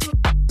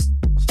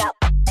 Stop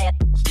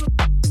it.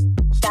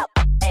 Stop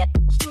it.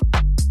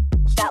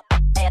 Stop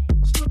it.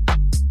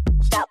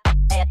 Stop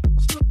it.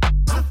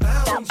 I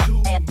found you,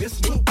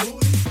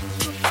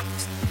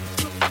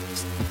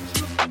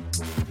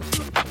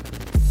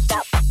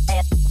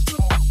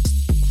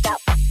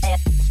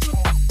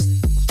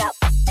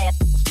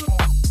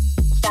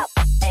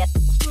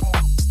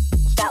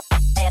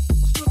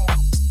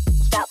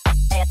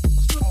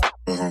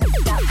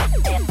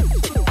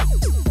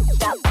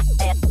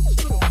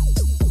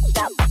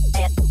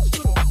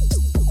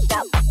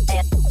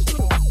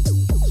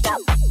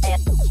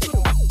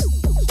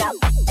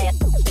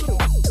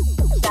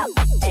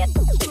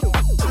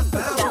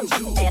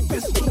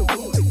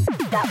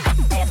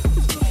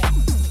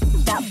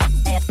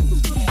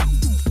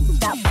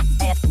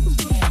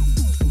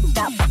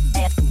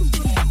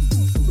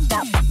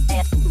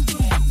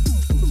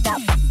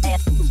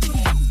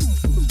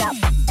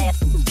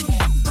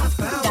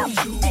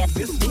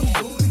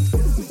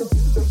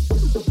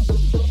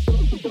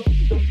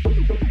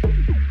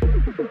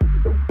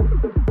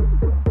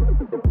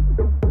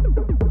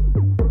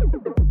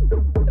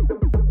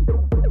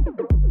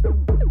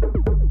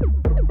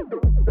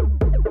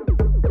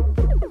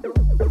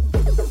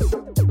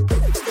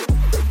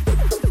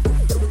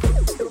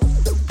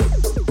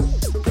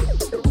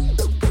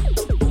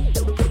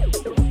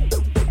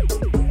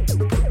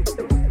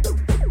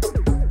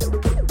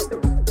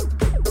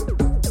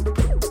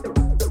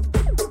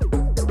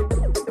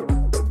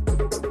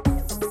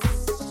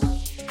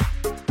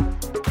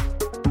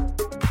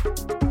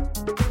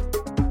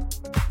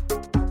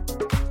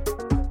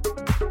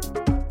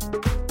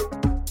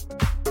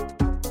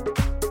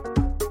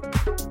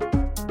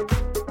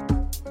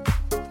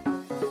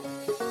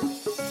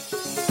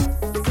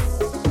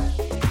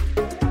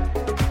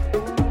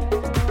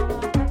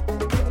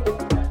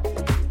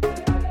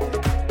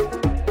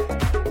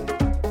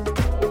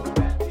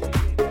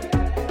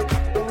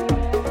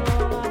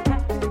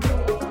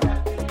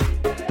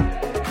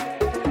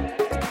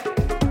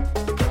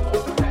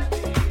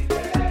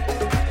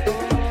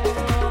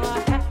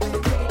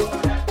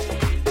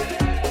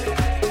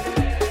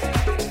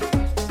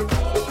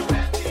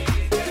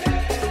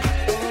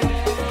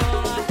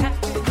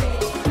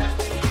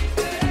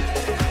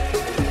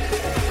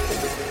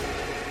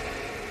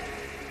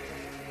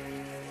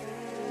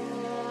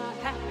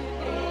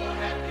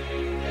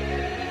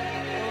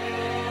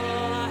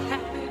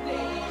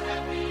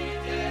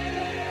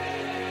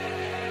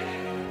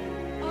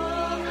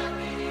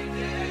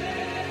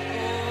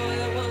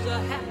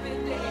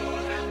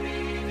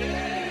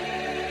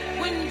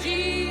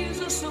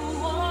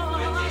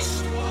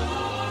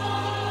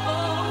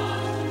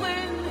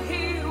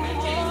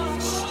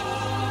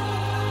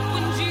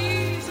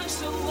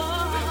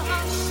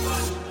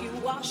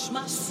 wash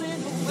my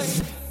sin away.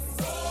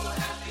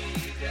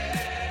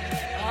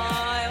 Oh,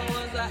 it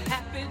was a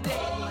happy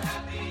day.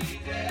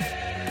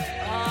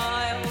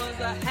 Oh, it was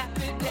a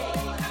happy day.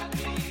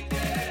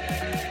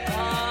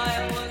 Oh,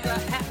 it was a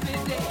happy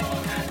day.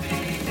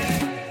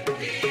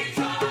 He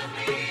taught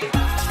me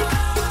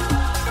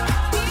oh,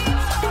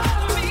 yes, it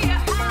did.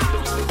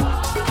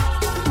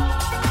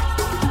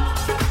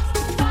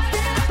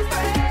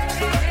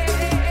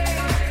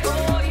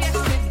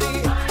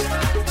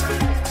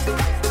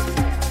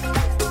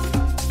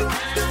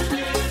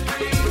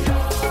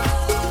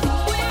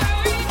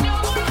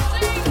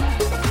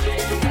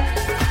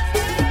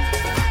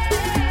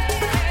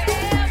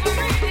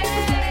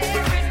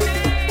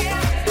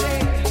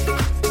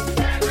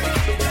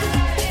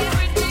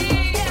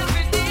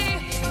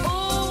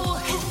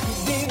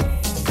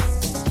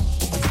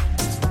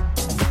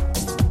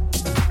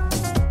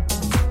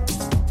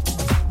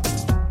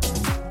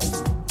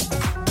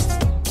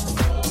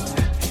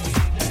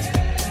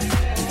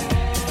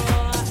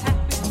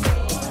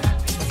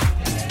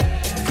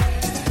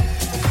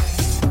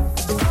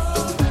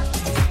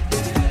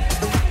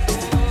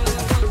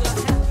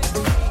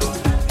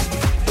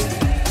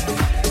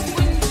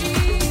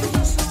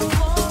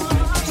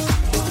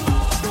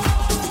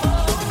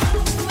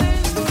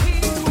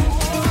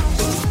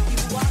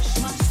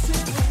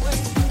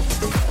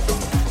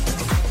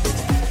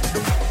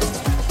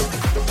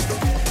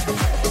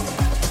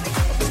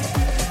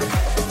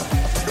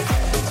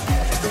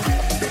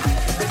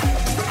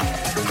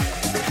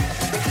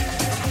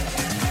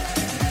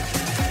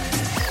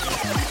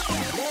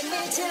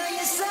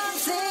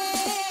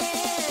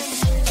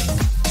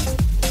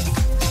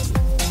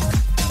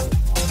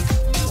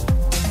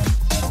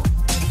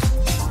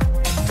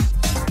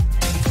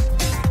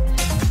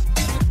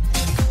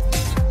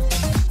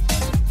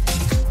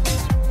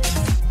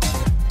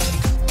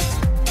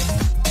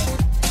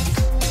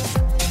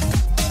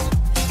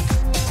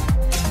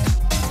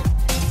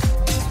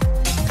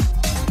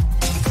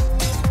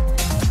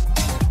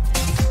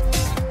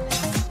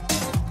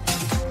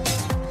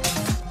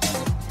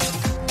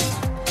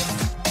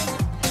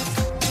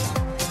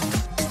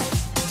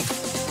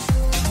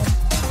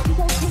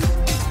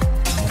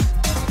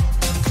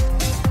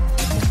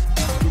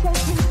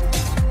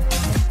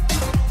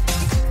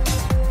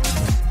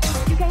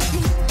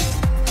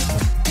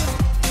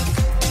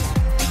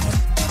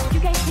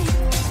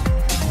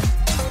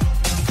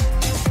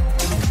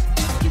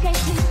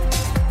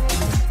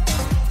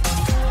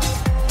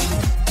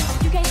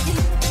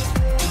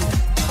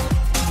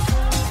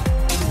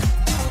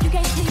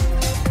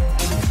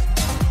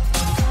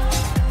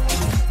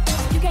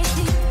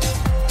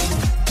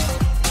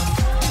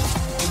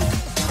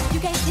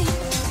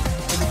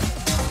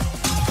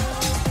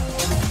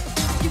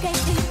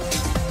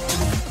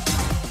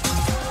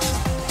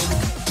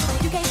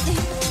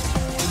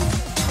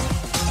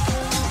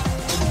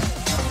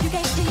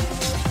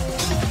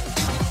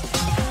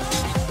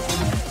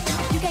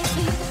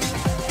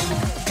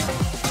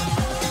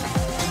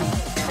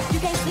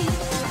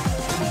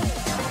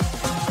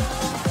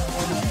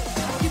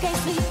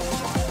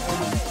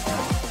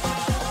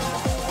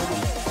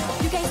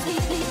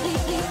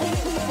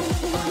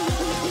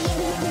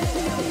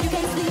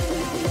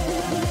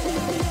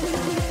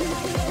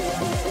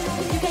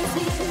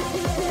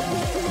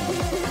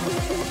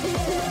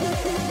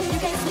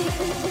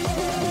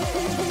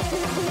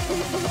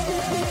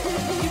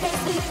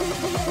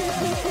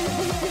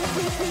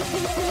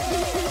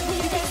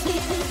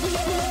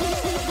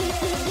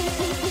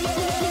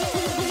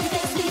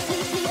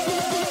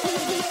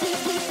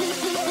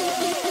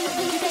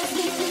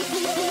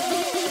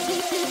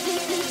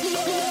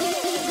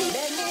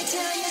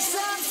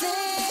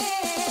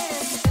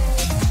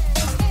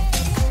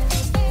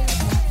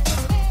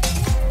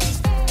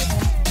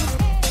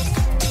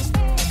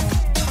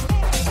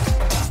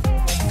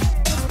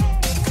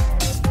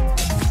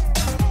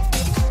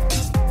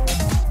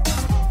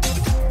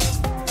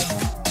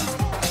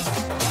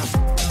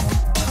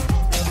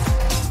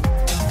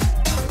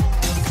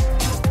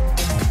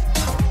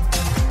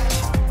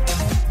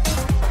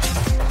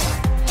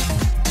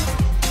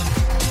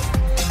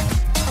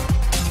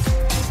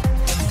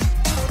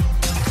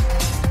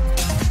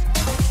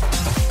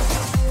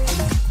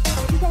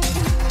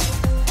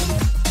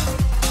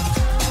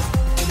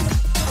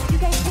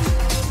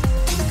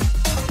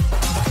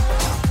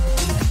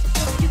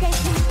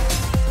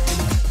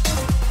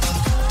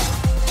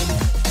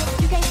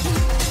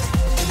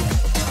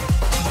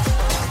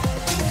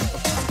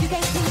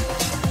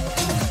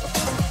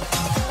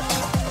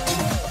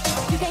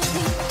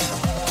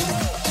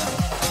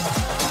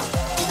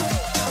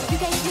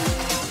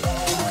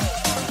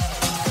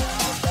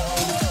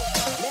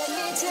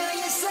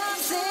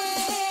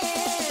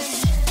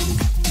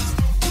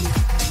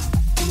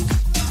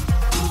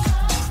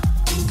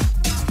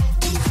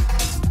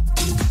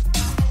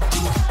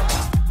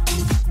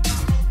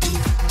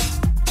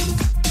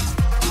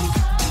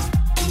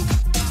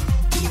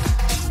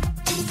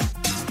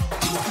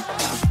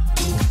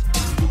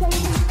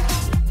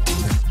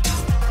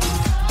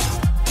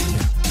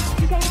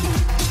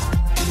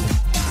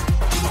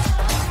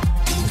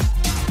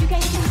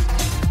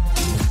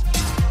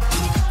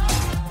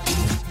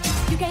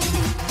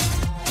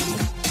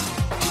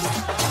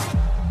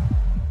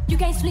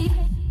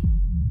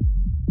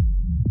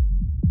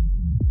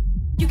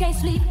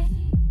 sleep.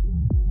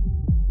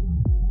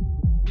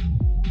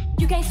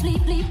 You can't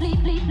sleep, sleep, sleep,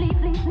 sleep, sleep,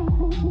 sleep,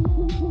 sleep,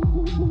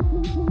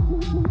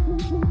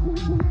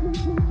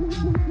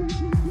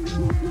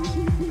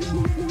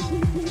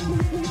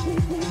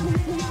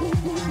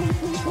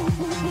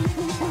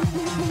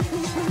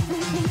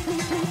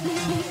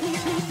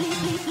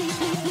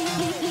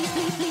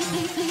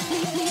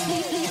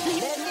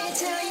 Let me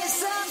tell you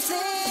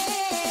something.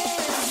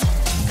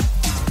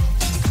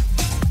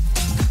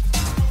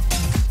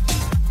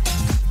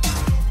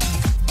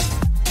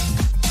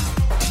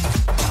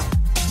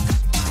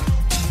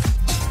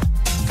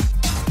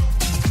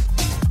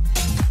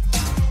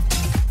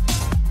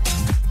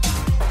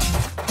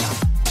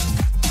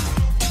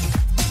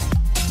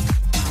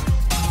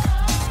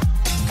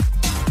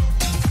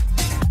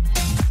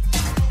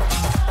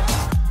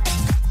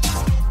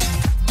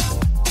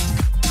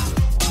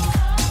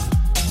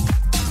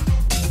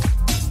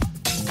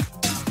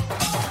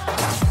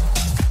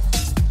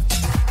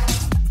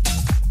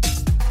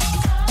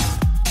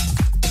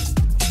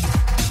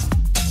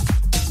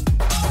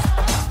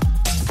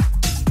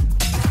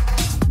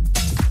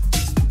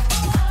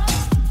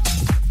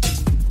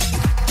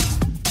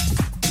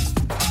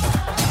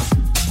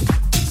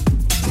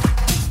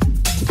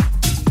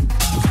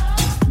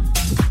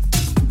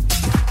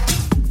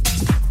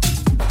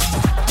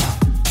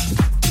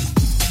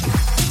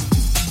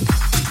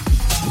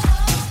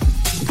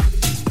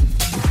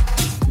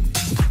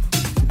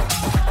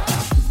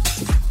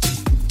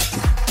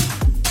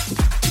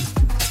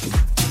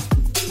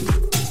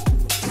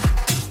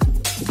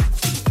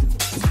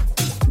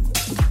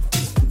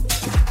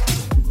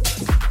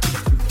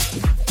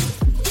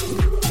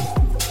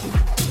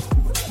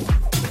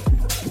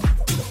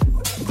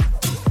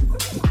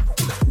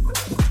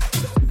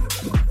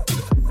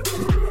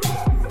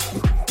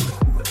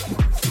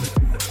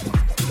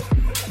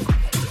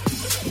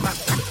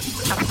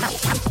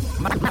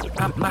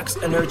 Max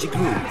Energy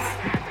Groove.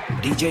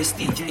 DJ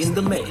Steve in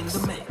the mix.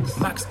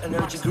 Max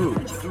Energy Groove.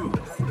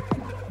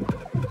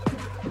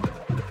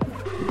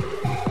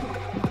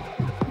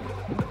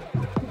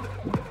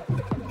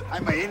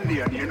 I'm an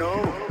Indian, you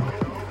know.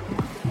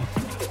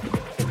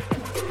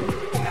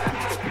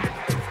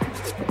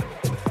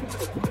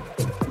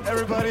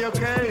 Everybody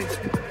okay?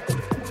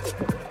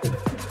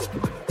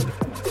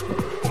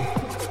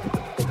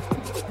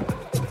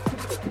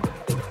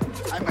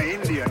 I'm an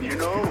Indian, you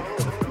know.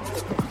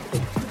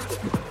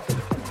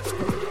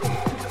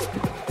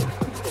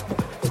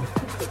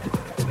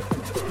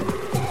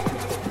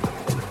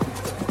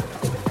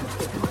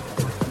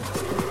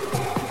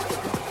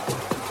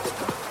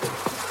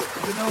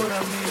 You know what I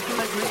mean? It's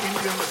like we're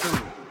Indians too.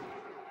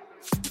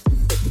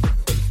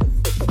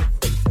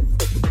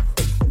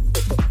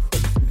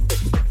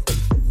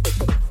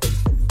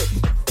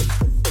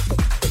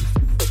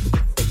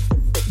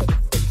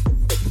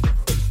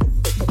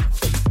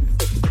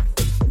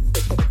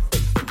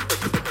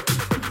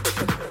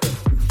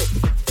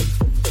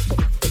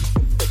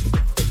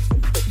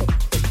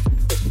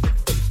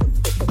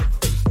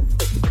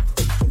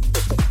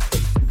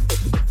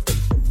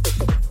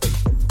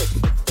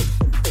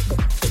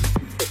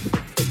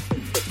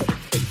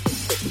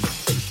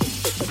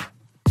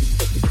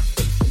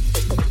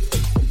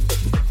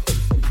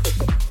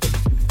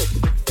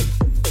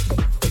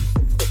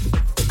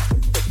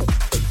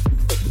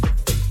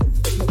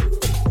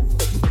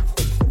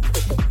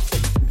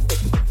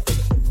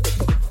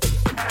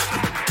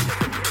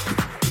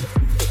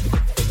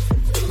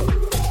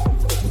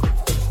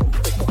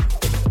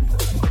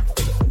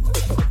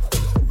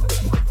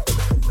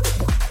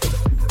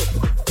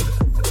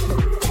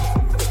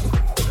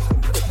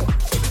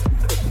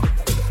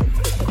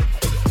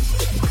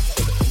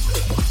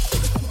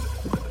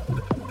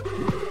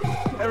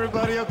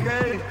 Everybody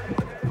okay?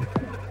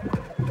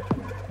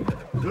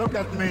 Look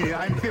at me,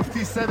 I'm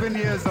 57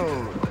 years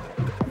old.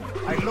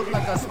 I look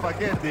like a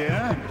spaghetti,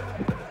 eh?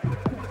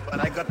 But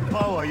I got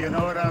power, you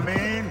know what I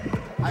mean?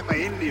 I'm an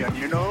Indian,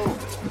 you know?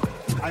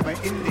 I'm an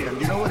Indian.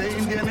 You know what an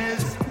Indian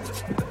is?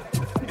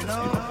 You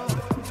know?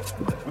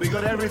 We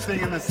got everything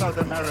in South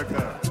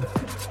America.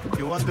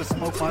 You want to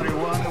smoke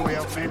marijuana? We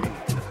have many.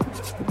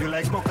 You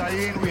like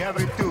cocaine? We have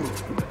it too.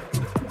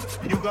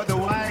 You got the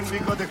wine, we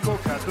got the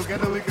coca.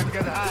 Together we can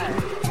get high.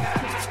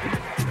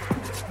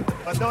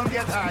 But don't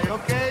get high,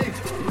 okay?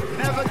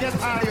 Never get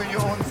high on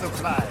your own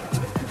supply.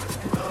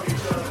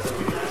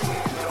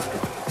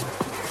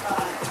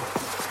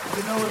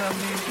 You know what I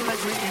mean? You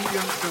like we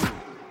Indians too.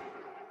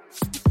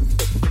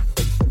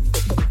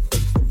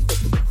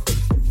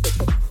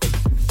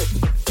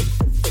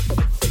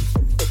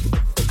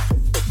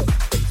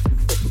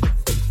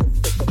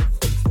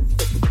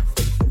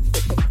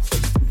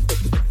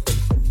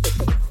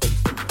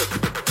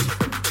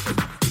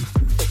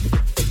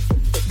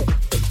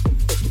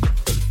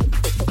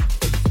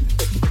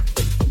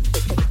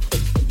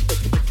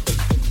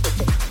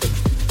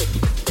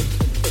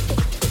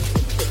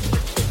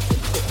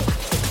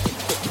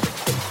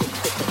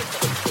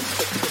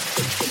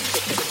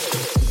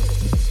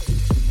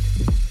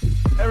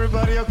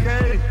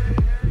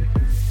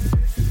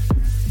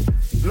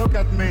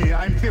 at me.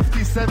 I'm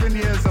 57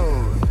 years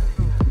old.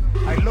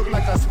 I look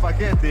like a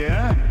spaghetti,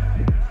 eh?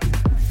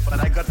 But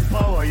I got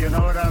power, you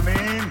know what I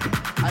mean?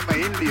 I'm an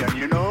Indian,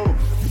 you know?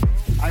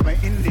 I'm an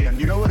Indian.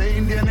 You know what an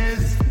Indian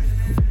is?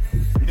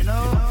 You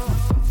know?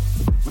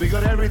 We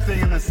got everything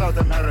in South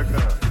America.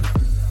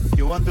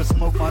 You want to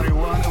smoke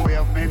marijuana? We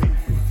have many.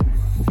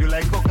 You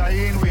like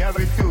cocaine? We have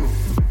it too.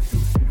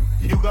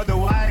 You got the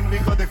wine, we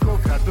got the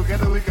coca.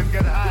 Together we can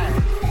get high.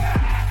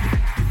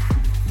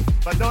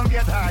 But don't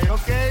get high,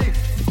 okay?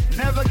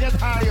 Never get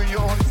high on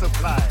your own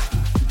supply.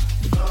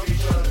 Love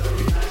each other,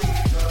 be nice to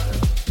each other,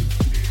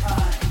 be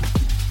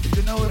kind.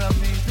 You know what I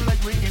mean? Do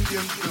like we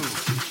Indians do.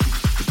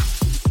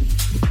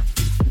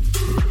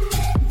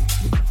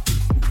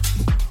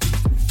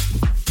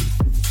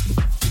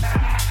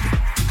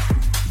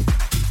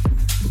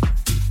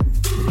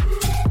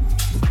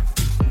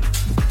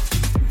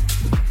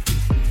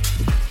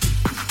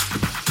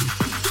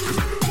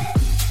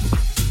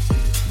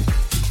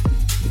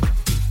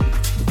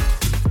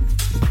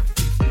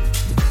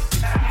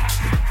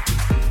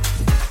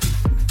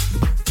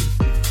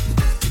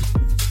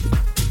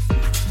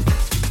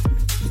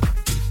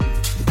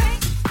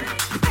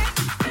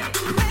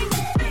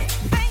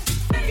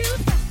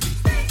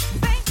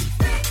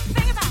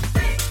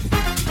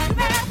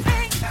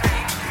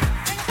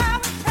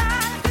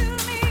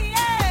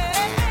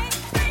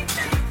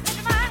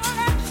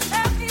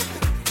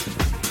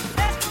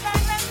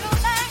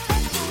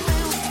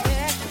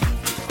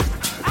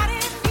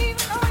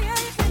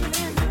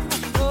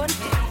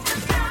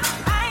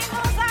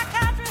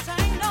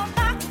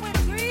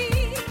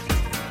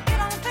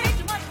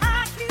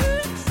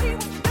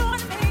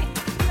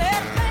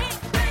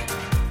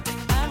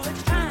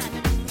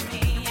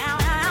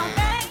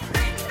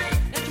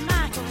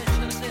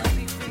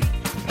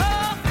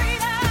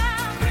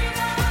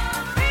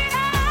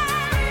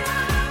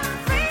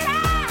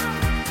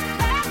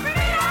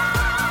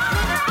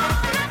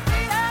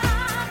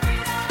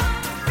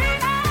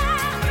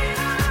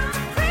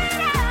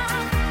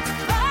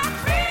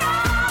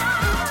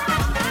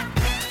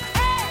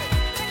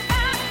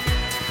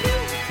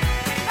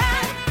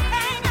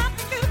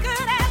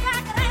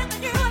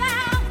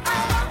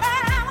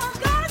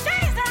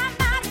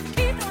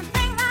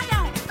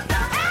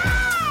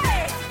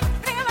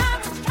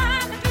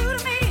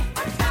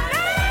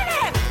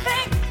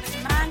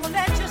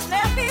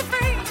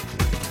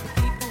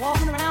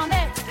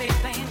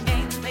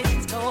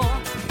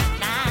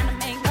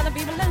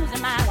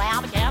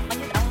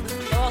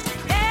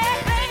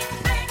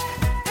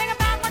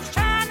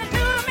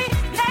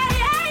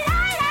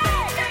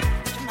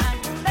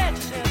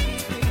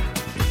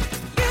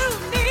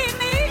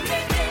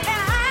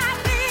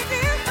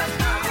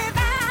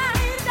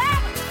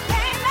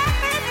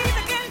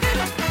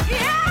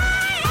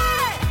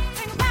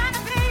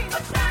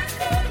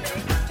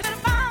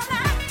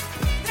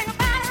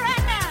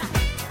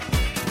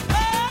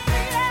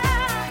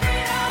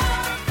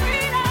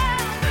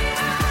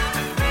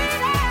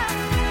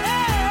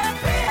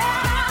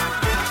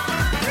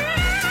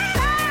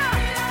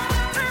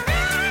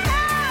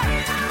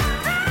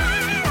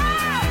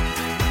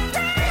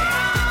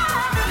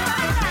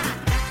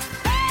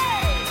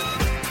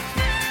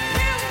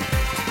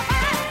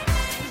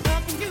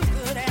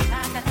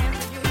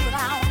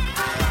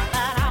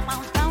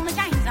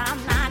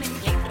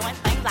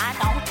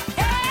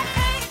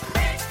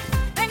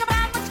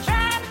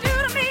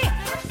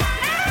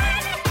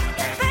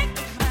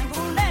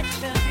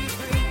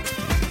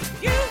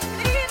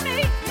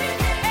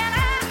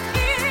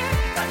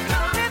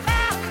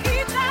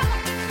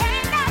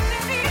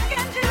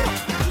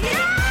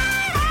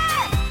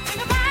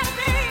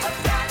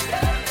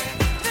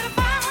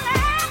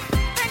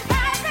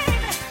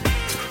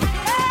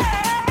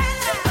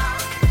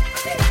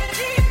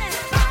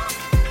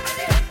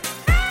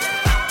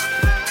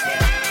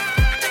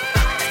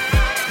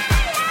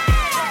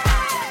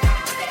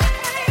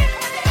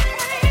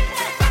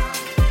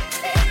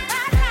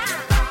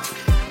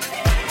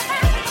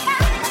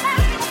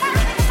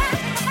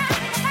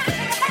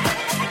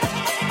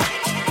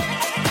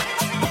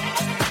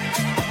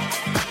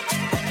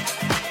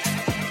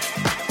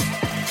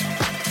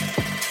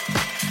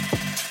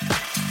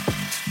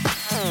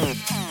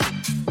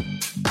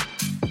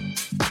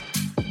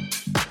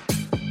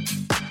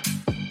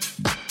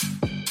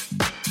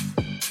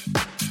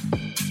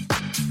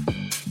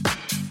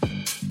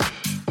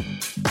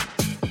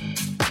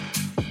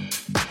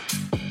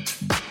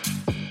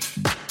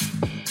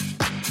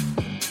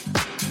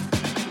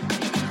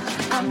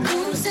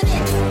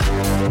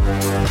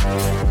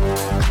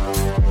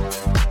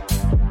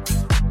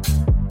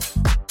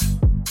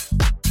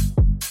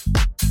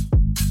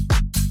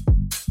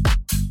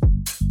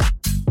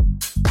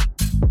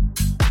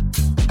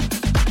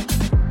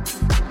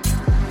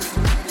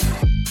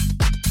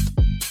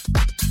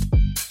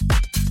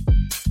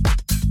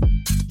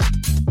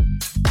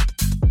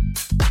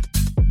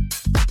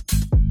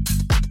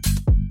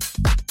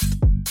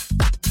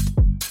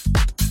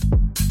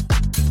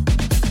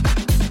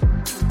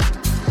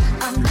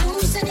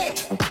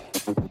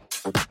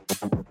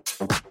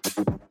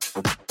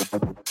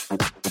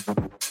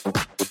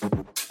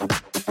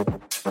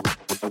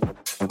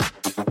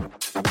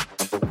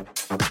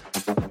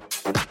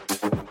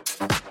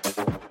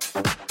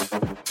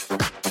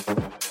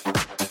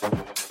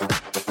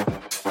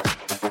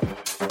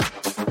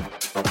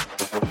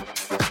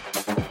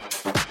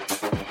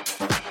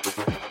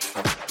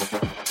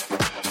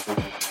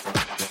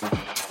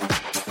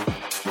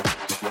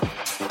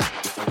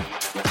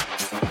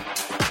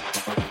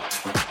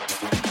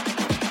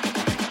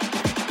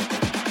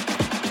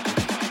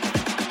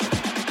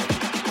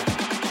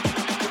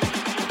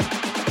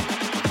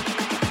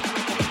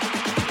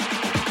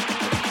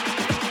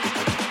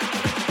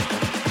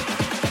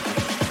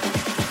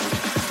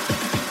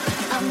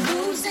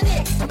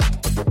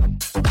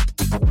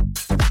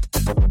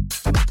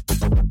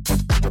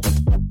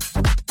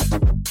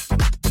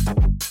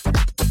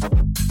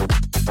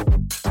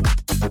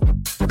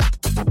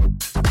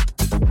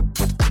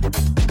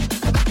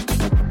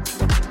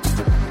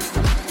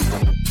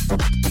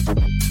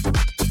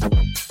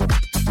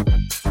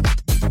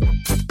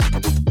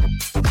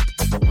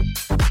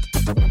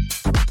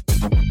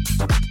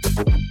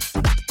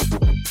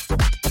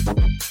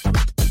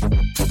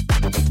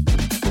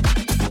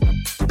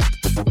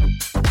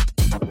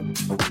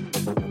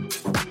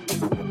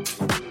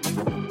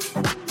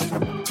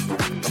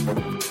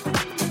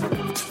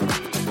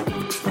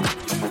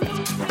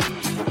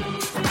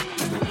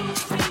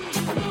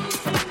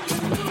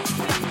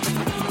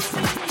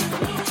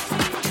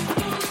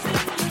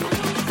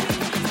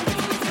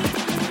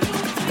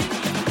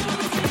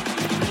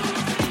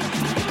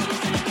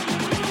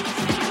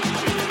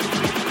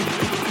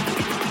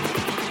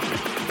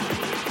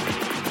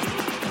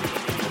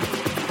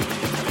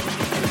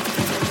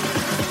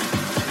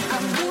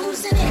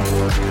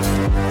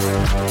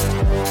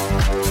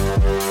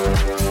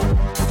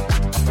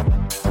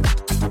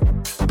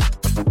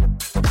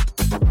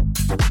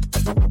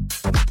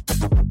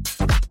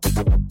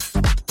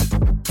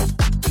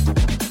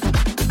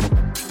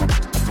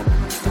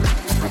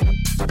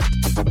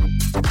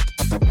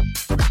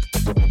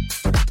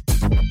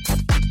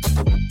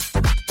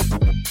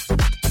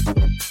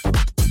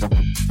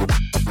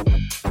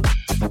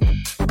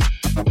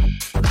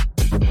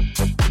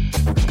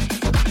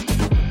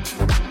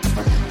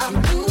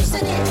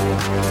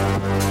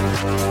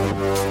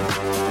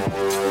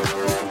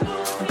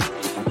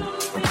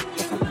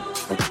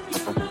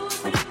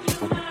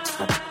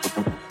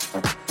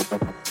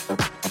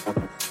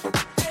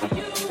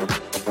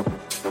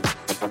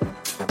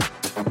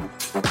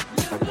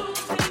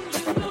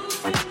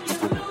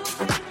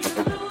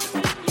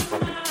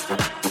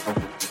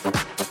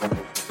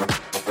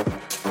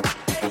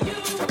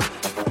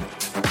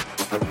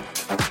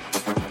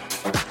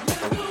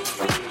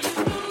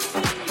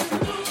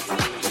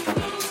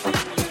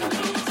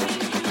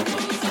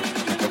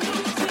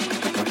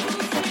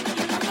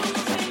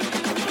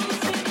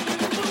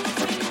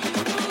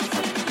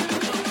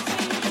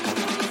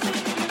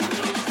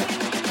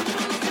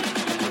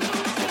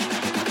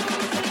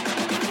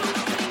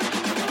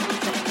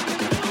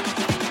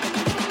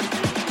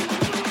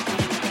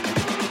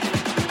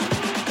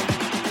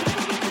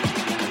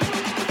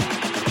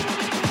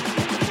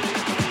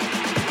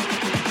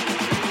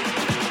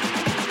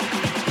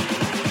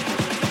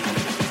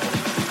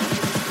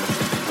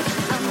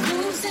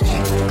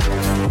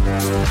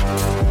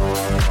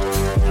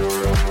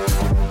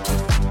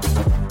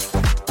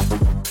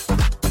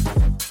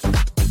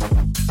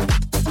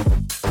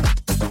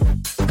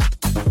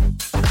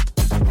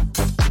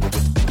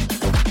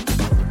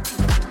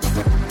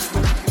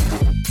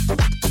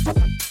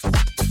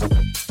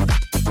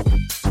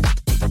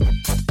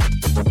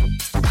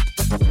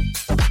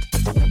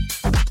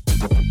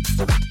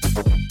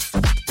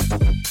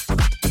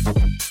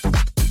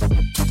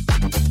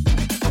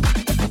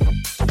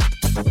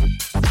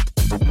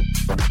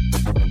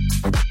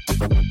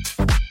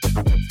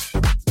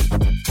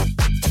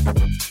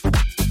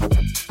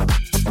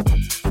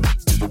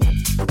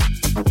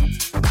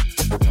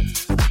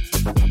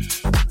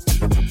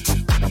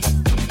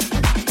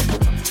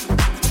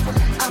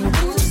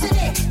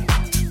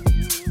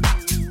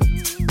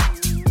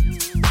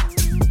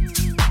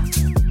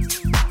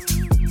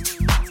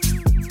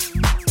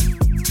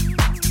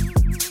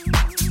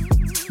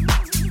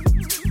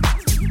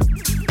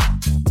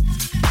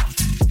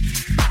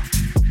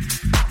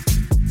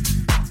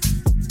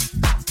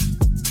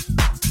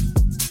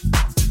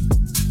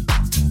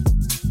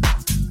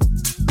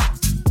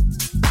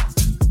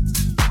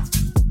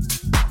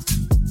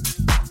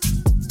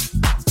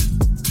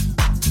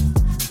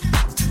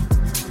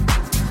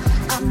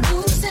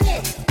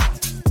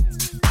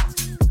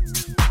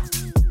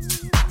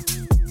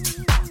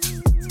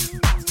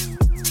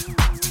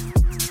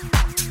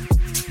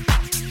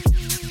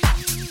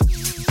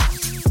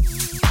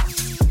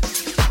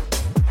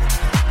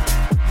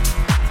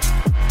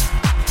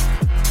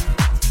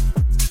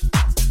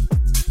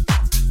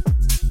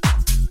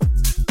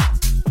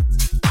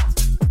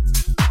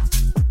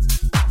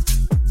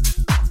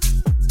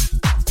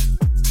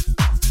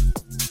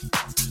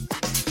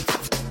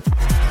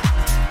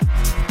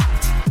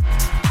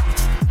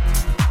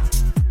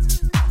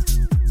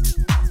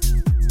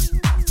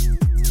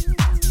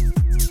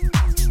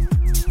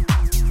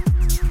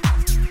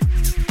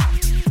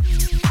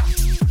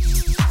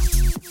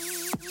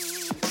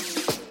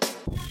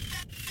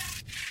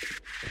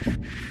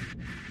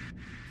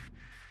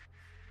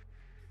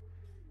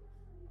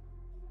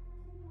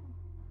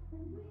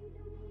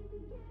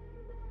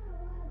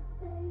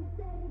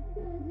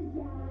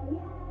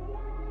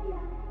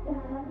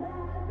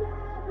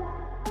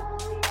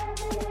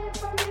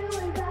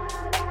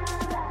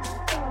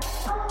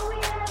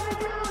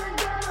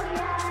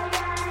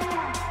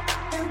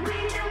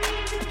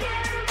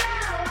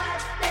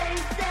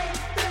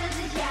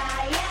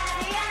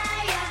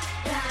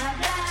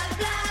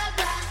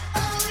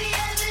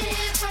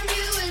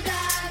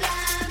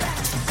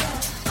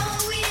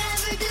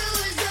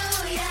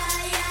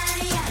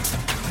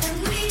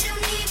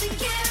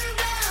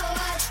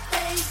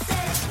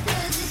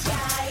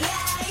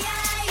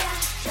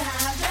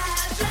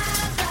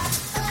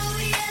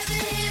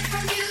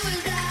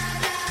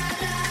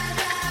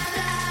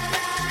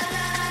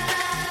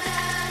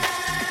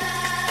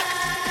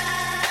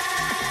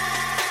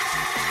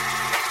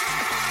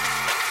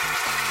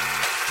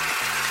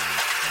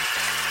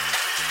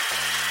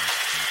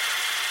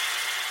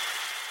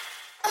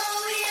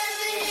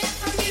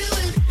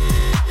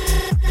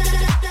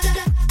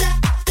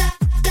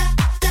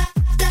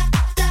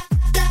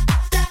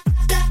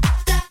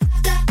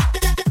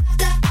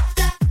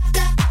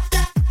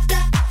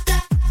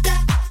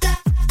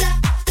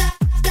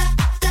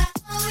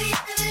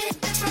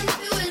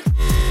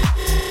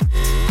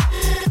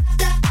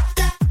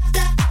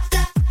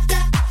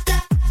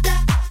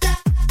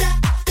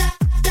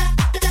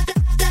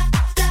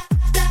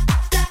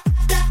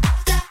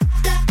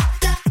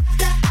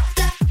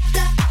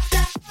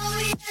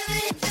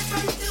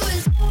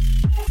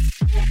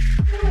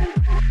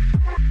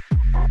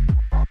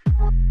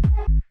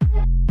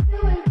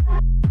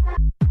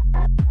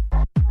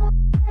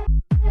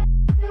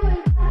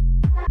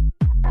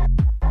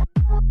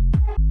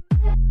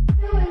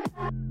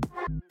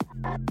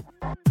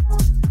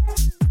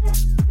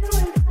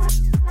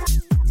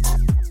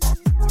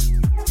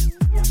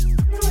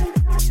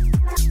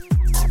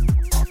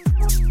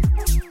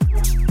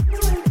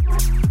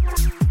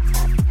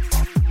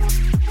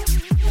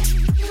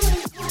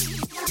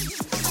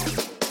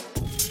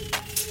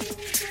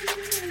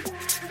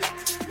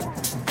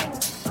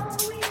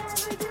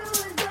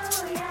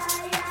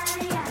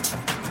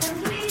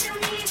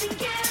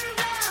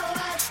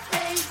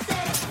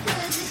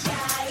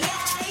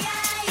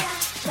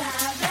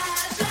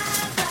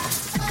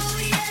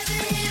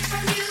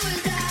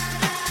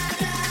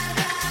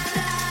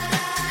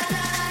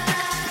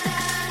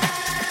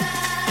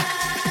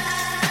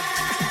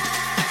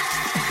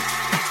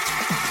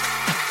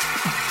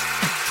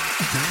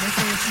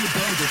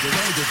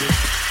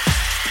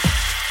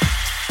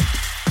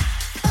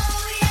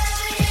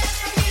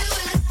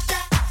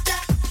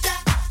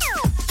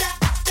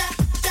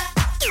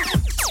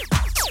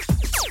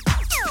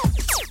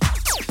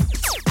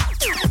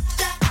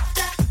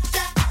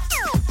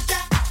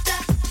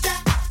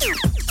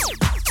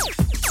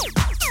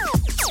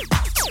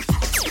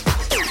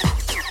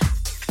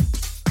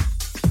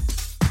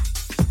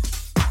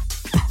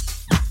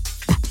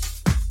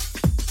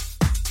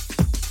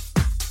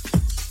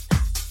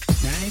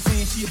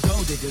 she a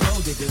gold digger,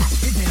 gold digger.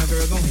 Get down,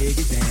 girl, gon' head,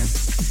 get down.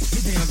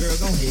 Get down, girl,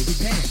 gon' head,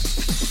 get down.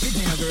 Get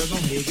down, girl,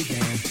 gon' head, get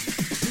down.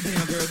 Get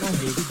down, girl, gon'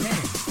 head, get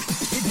down.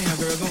 Get down,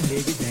 girl, gon'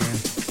 head, get down.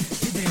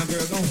 Get down,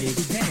 girl, gon' head,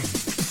 get down.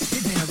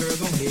 Get down, girl,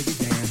 gon' head, get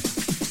down.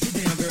 Get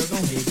down, girl,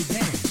 gon' head, get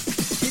down.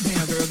 Get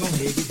down, girl, gon' head, get down. Get down, girl, gon'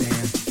 head, get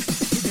down.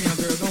 Get down,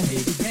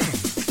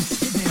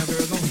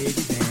 girl, gon' head,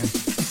 get down.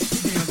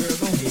 Get down, girl,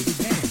 gon' head, get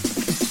down.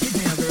 Get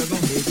down, girl,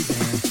 gon' head, get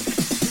down.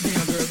 Get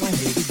down, girl, gon'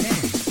 head, get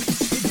down.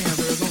 Get down,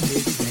 girl, gon'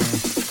 head, get down.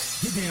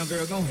 Get down,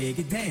 girl, gon' head,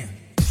 get down.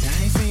 I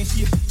ain't saying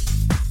she a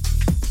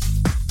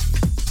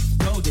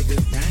gold digger.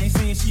 I ain't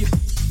saying she a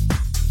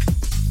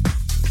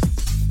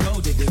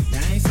gold digger. I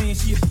ain't saying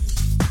she a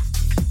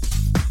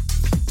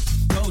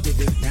gold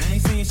digger. I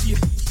ain't saying she a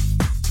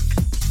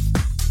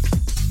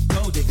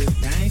gold digger.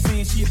 I ain't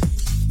saying she a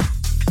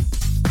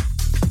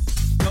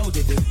gold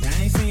digger. I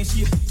ain't saying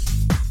she a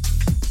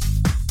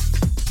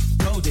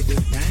gold digger.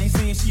 I ain't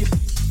saying she a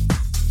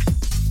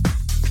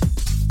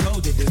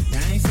gold digger. I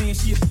ain't saying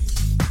she a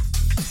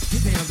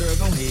get down, girl,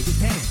 gon' head, get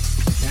down.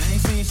 I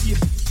ain't saying she a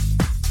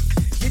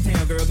get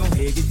down, girl, gon'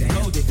 head, get down.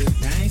 Gold digger.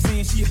 I ain't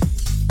saying she a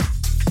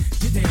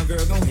get down,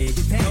 girl, gon' head,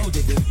 get down. Gold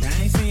digger. I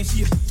ain't saying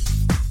she a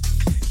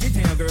get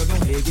down, girl,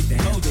 gon' head, get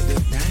down. Gold digger.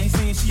 I ain't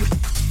saying she a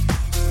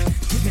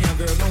get down,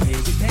 girl, gon'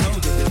 head, get down.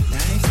 Gold digger. I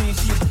ain't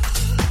saying she a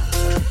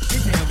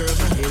get down,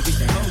 girl, gon' head,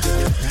 get down. Gold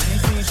digger. I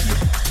ain't saying she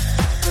a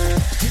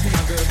get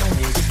down, girl, gon'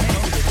 head, get down.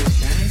 Gold digger. I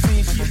ain't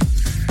saying she a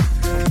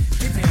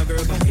get down,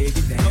 girl, gon' head,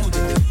 get down. Gold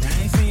digger. I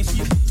ain't saying she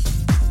a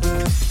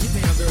get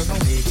down, girl,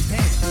 gon' head, get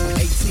down.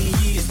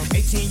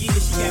 18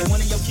 years, she got one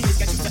of your kids,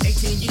 got you for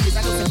 18 years.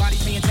 I know somebody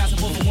paying child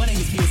support for one of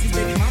his kids. His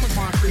baby mama's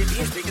farm crib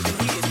is bigger than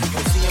his.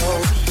 Go see him on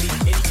TV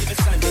any given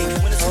Sunday.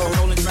 When the Super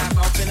Bowl and drive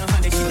off in a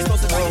Hyundai, she was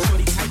supposed to buy a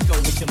shorty Tyco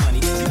with your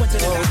money. She went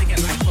to the doctor, got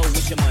Lipo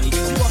with your money.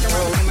 She walk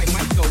around looking like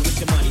Michael with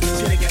your money.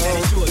 Should've got that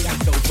insured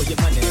Geico for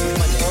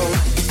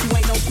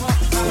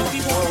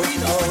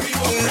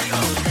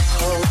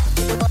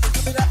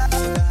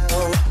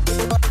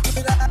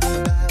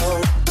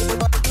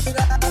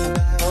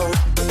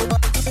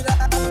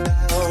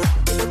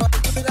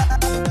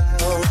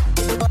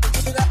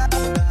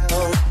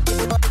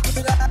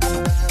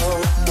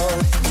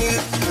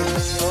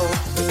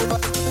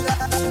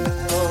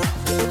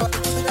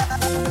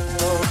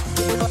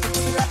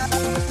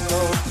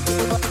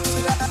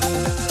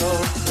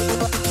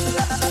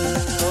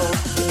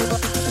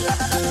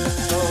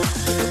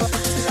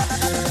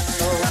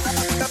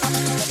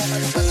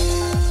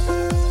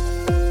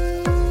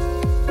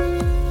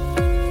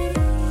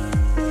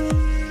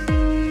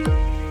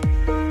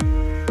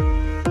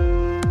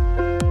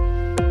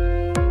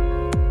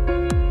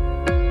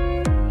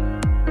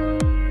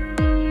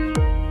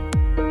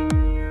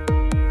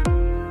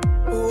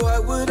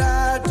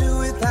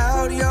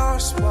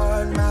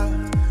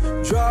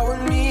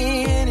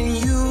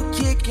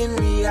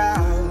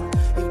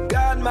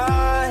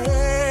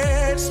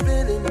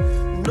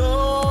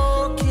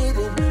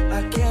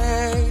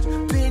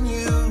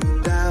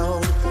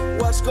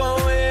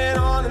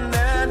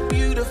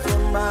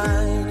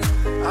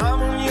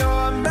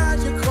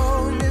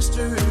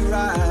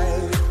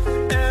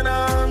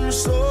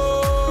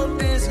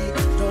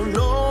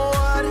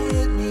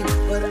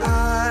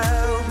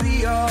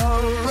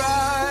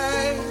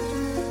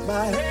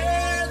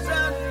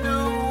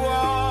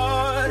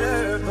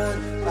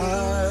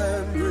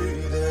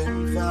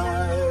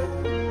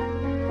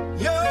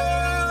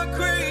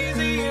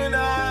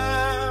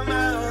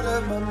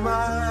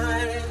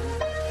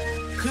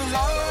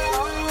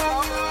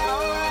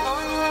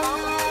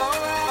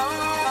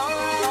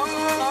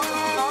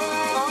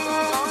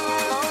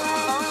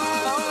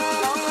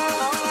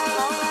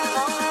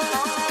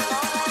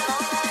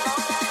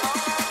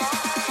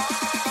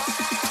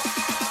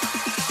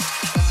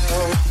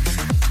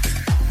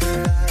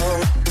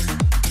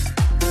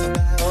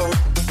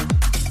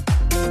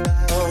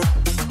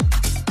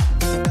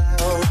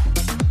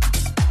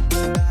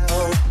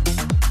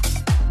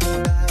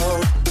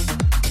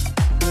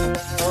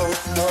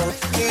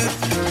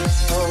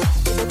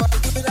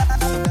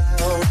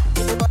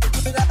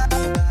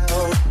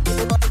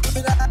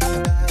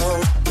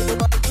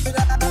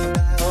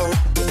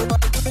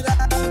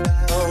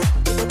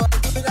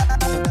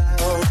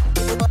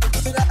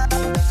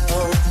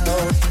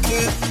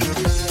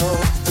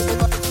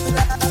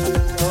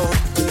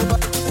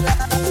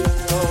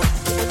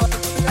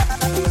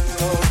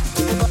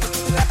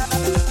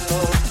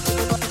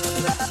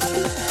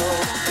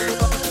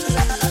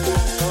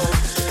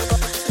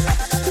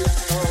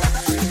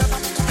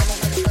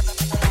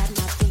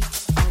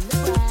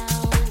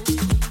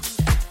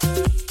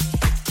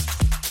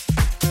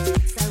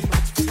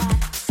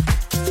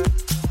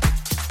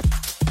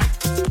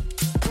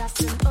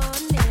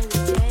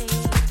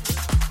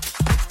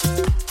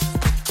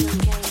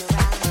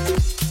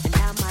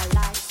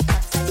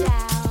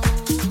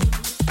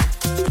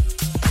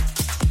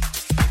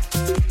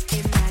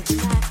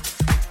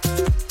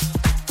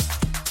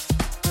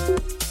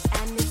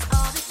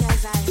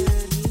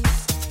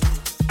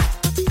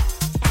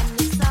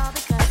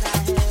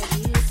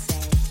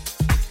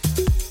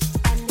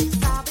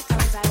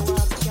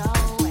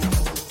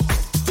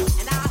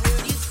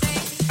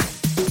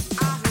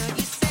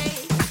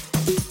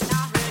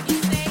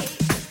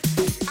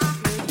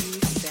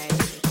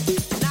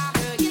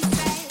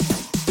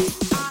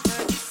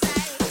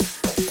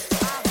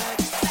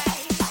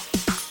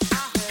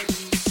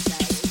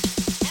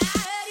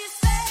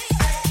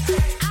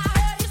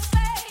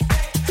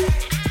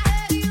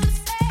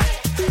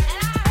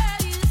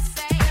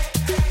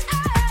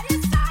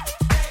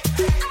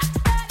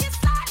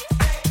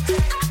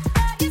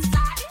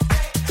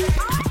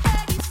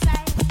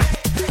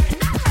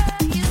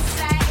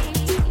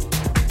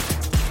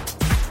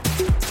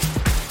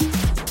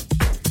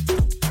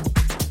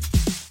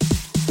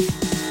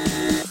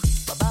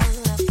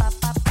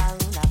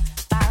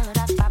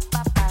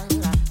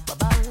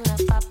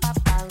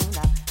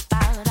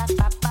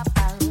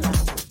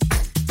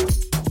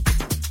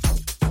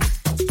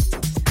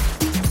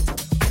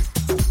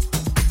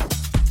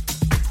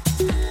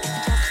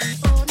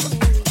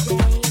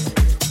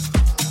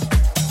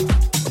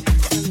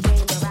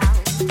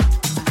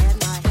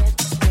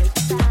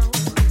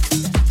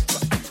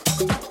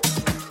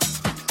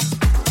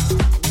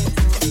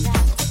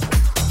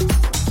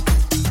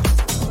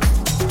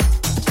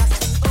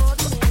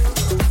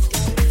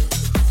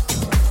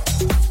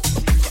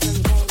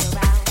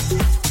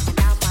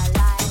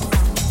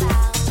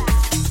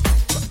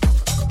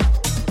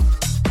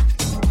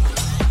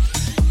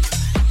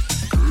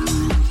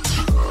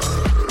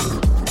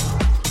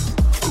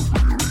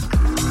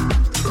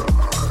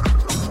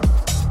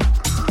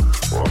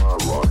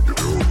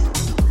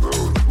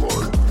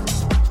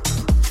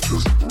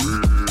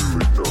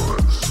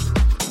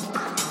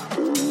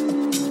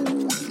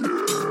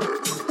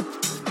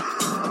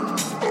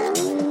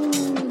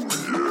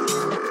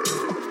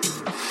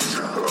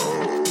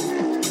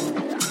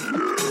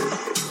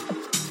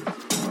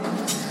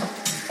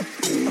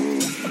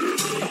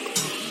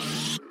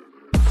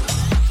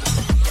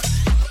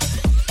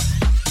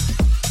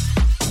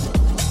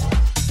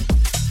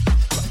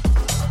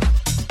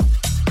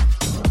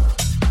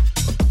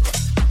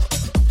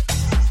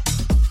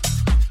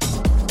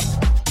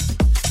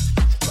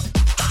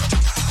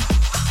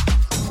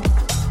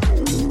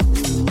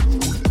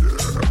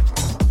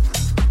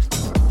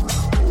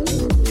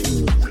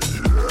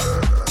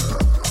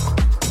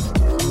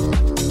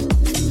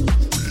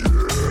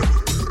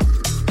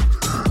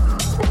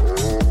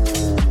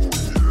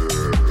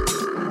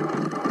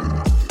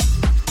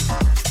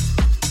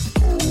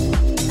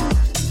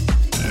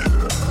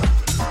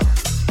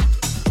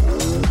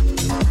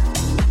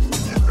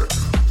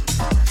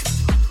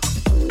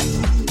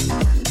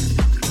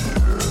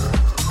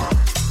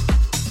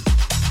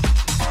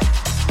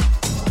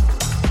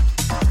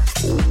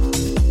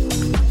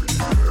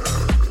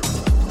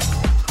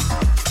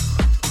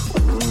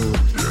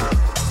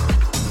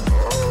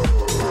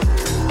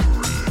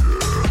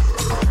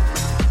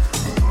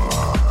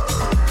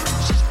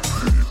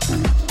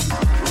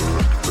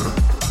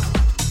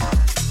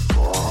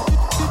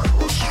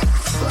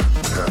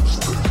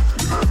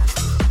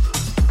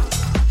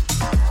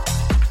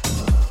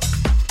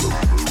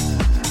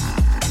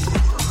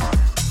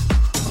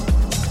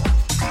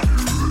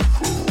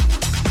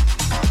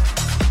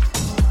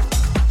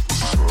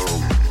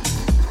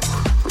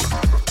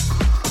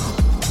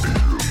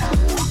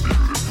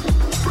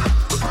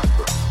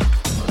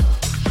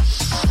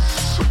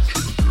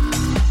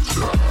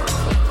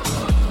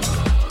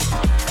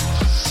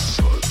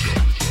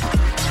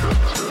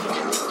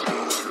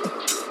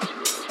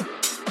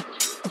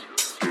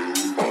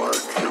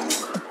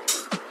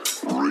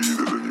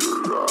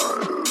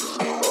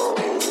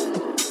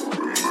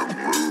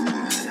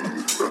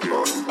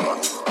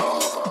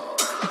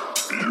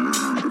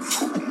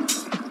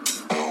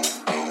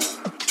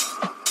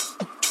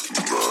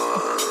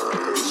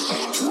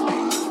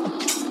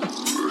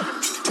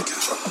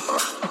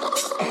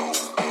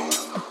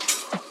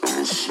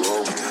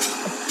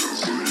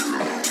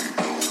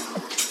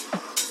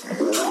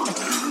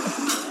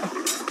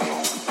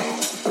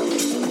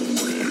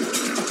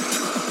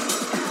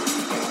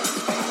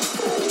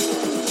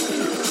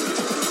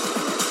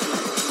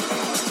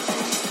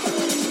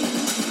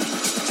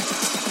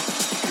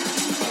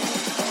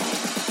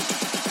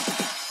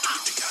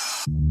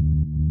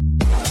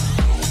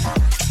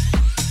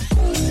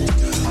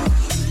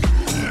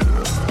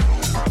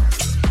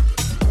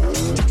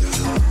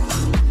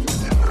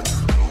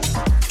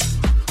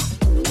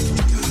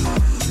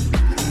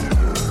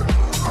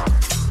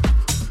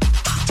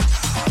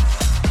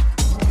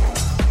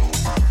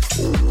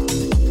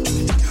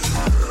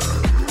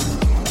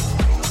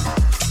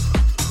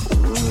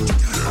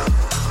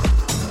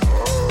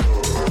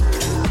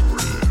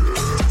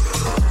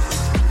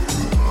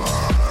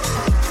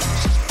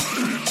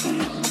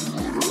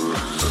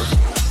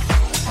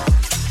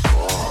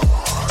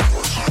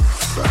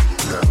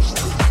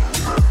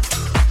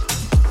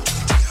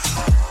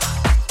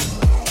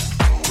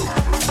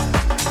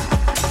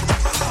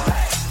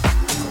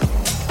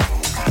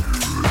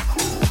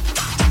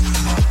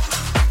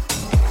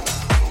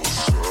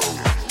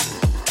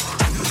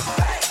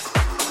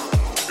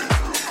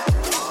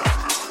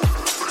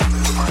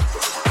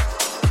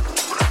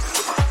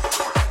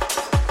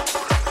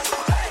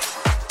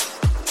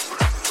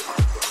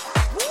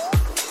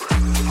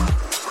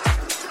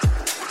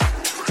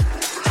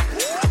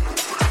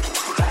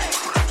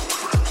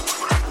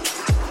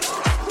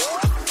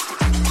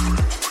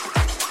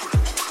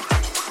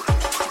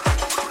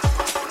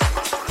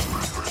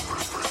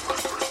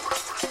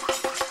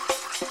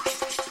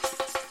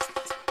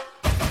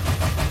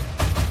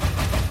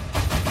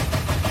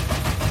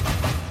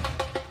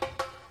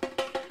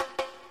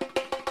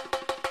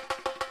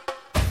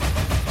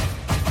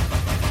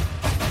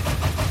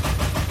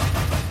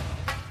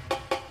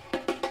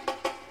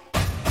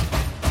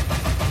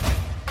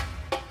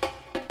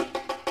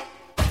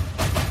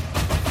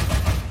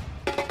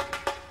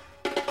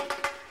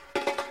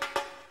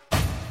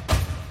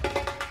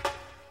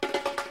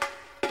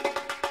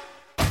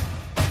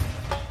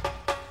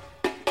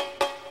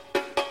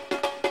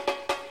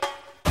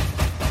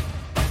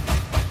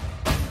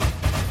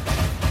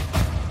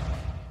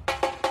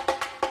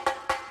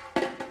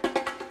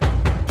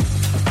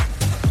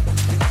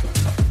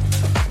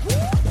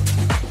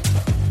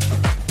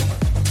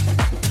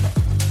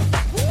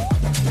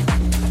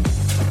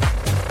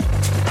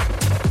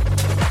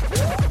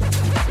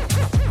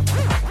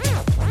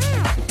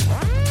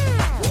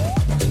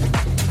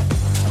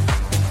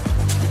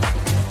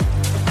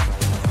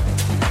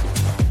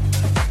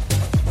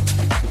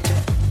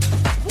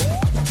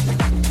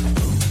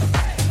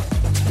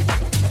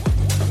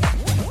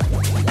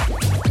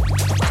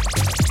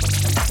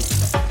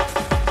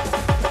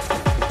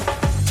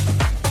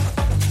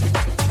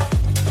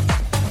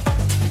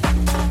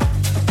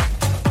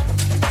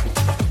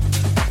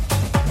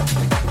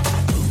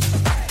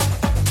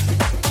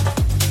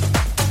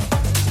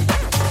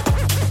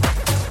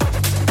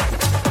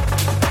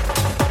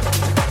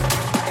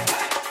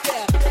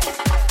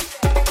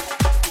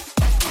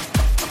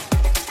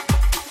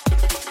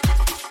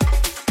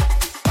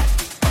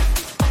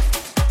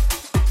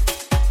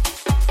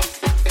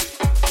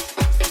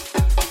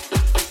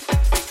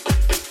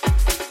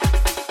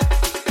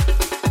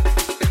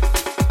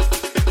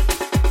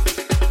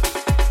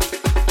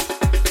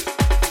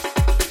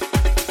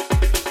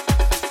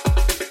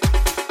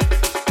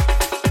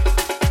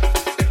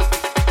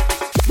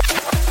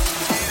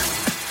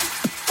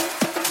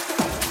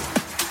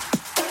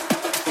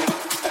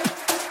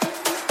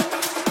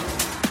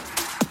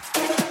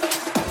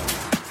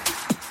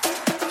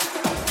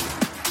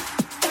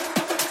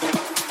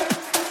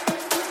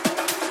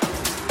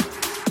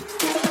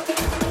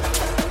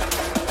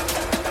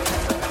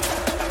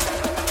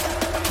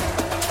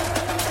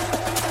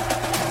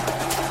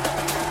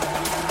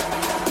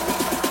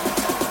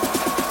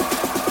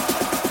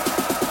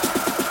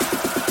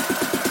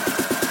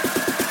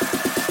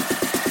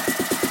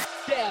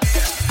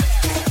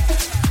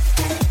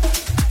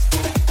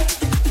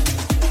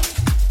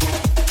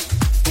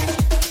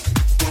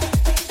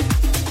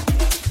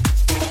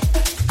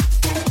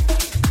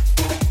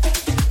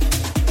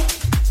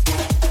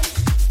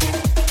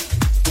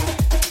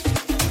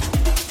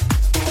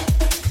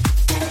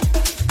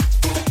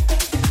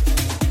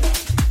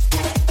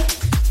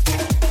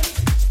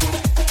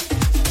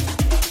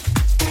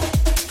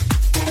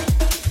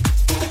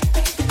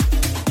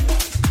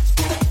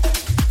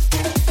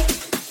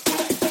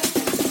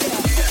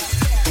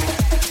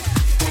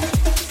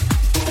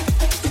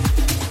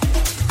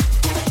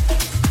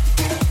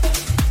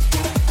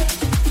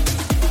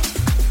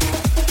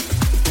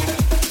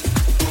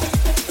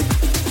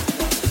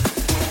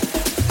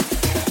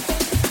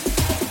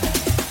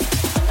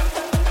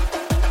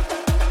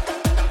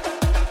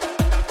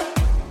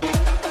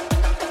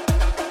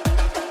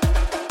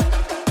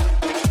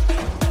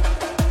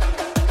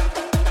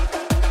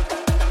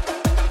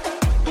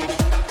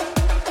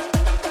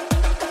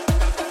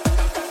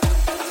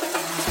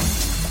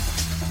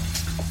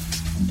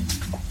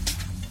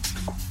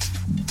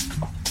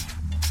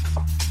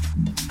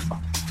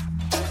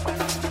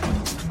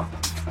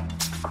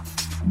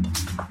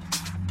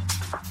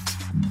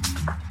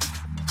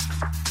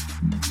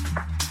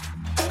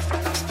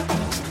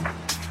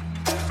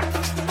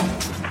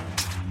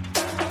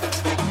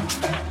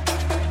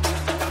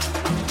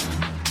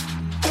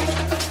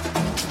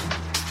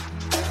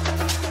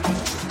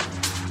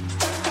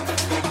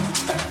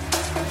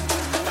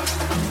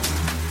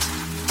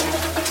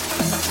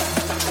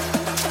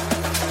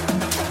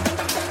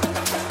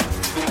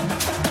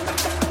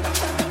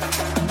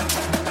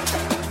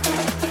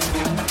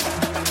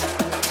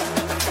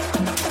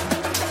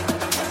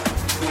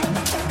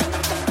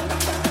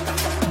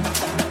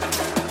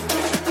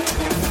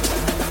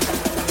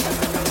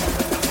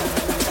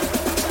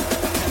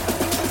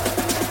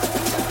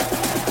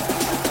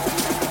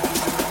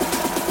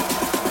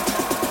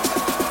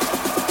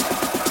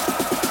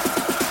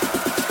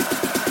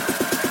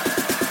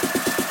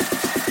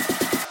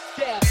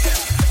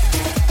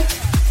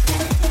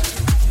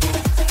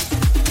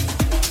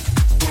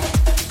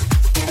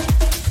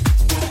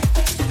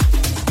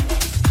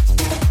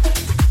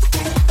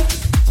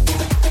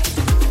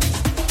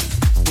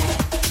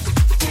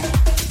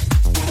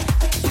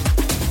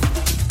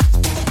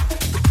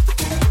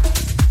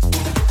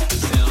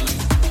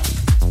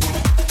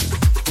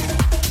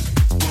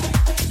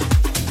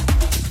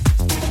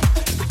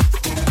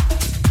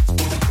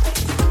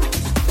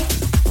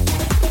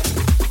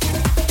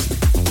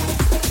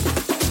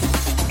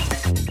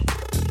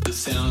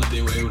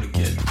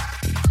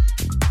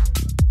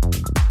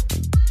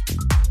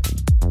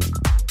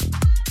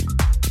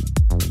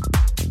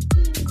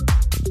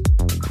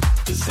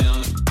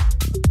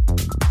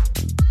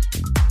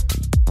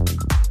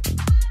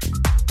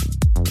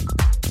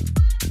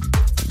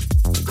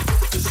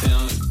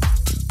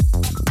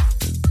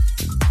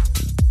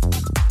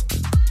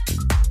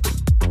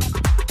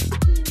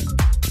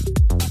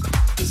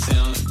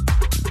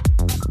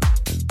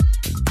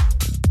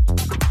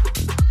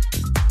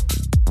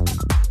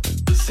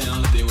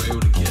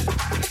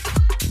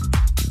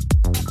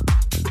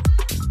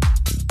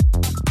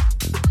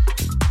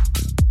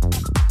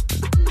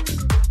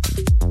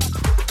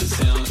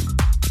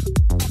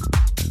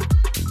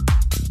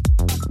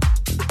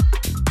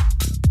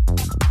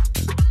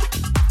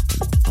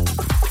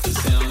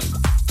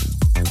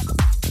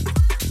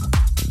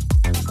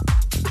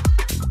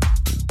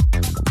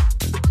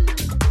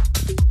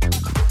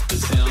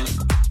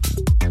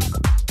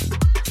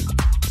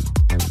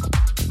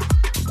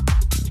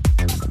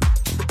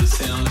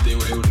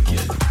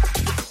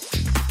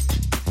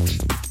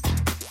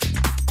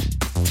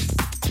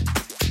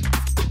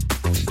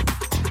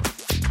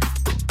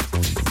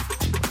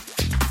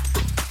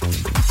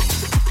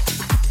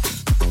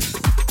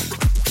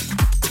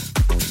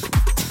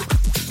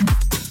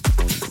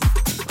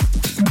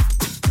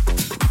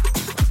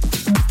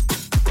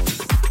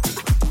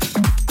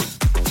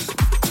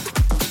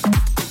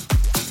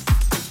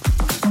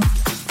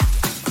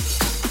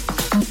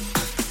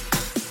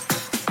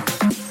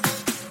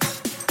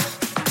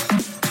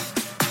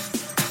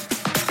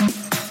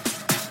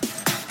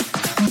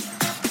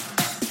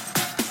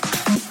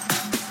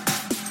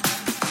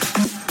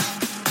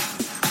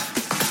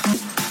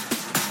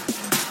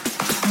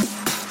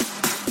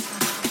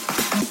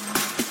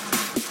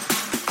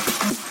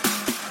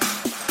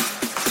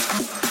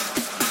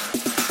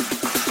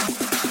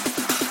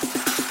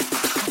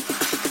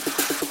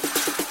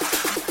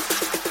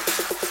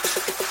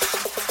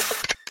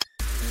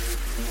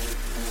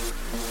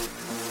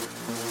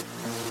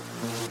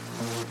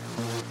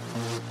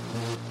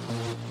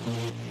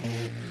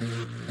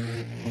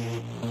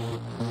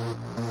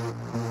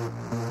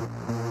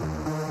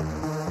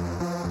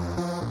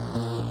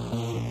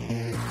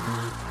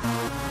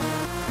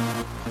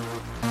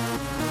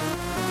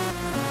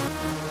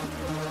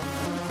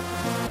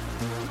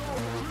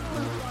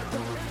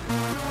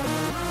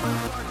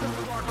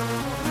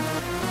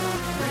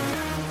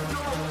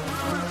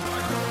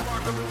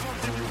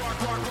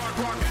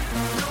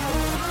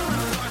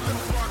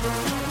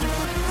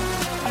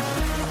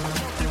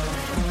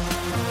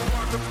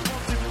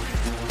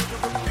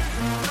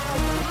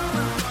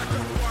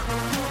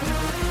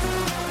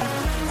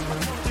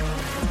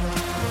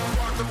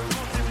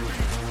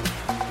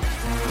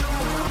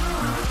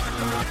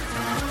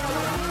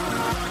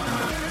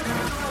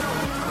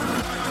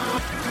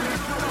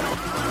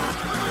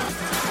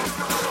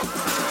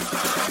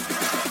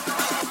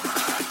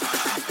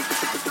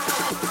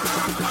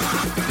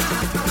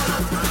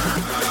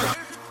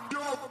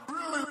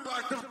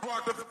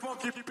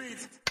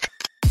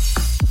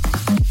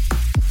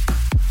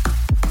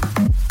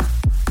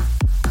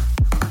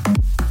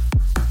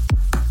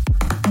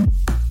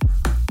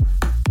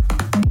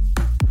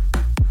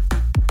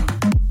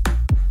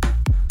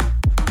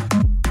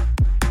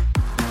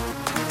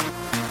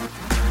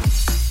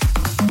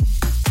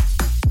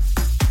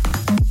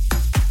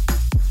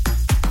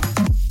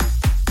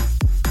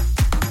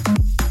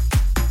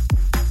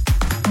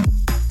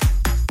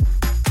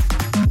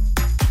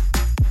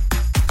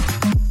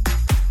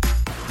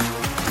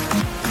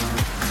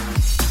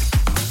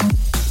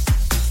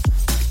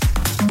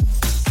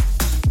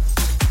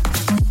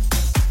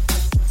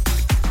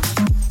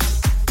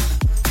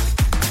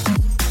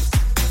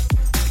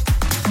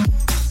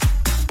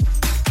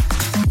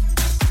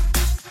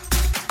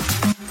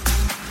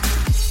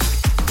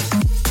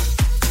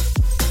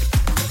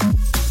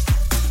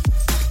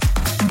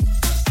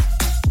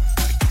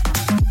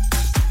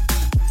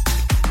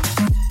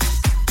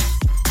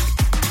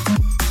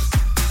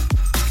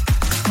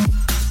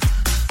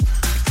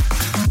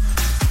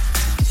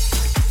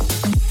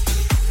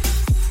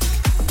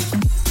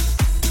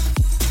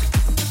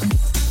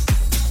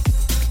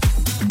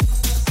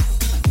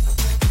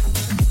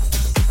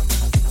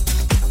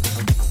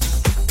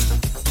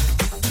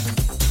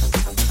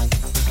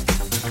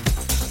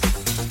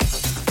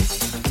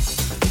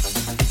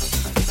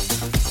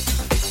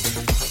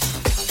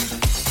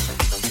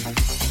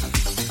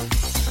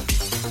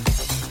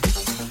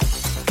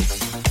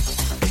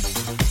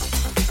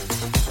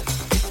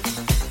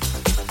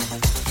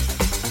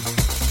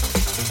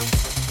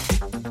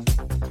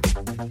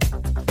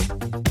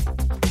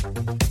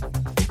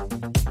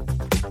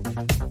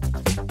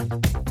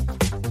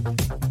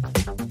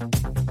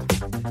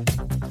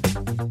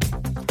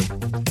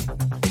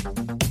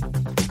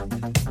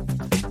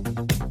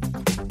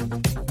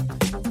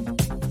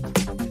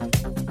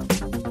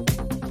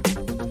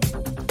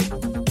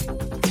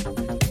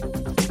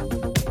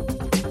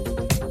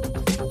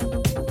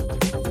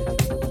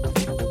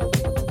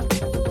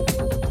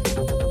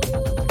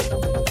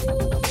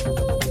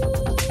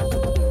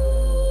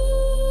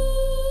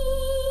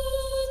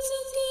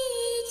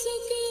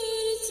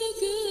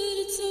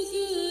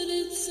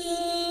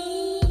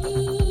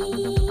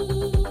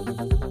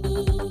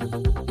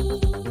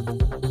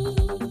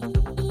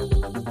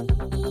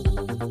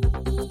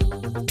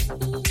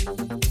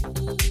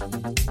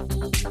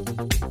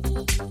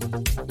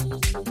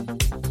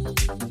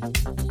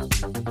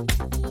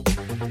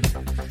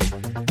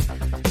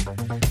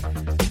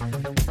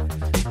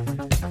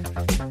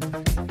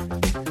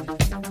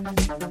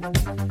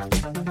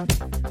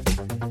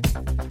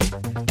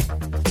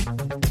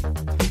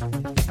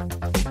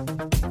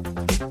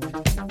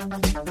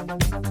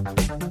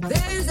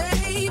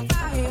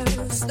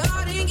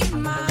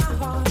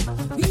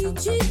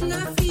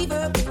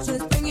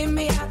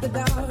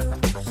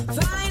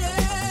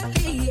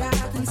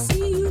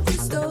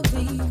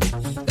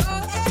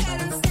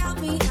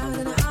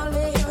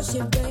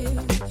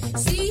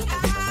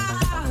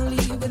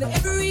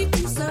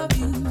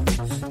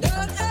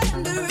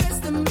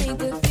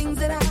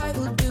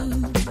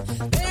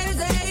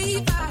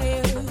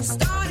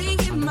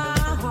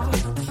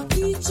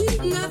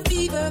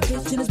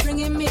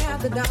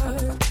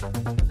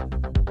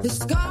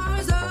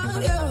scars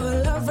of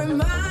your love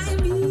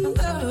remind me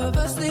of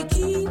us. They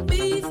keep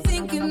me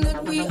thinking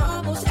that we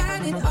almost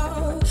had it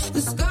all.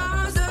 The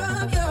scars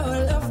of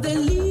your love, they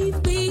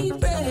leave me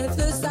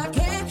breathless. I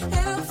can't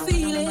help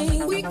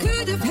feeling we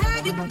could have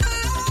had it all.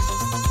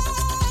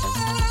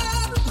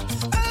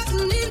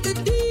 Running the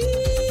deep,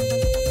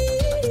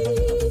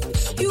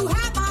 you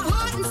had my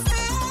heart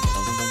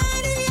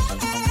inside your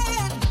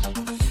hand,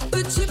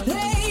 but you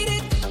played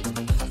it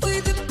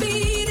with a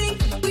beating.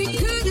 We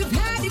could have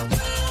had it all.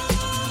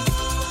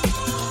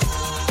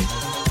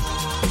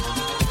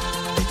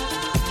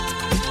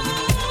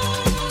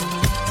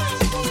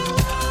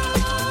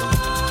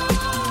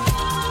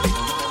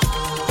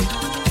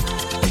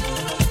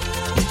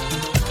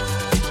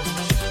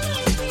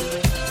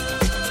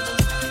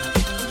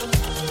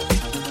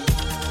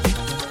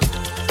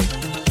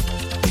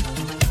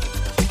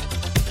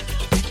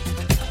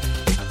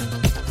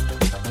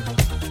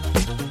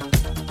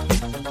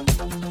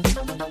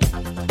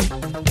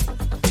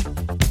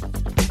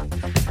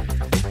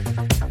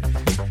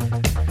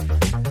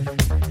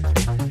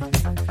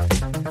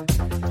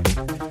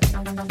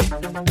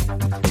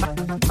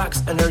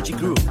 Max Energy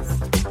Groove.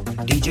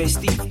 DJ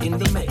Steve in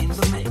the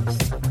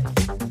mix.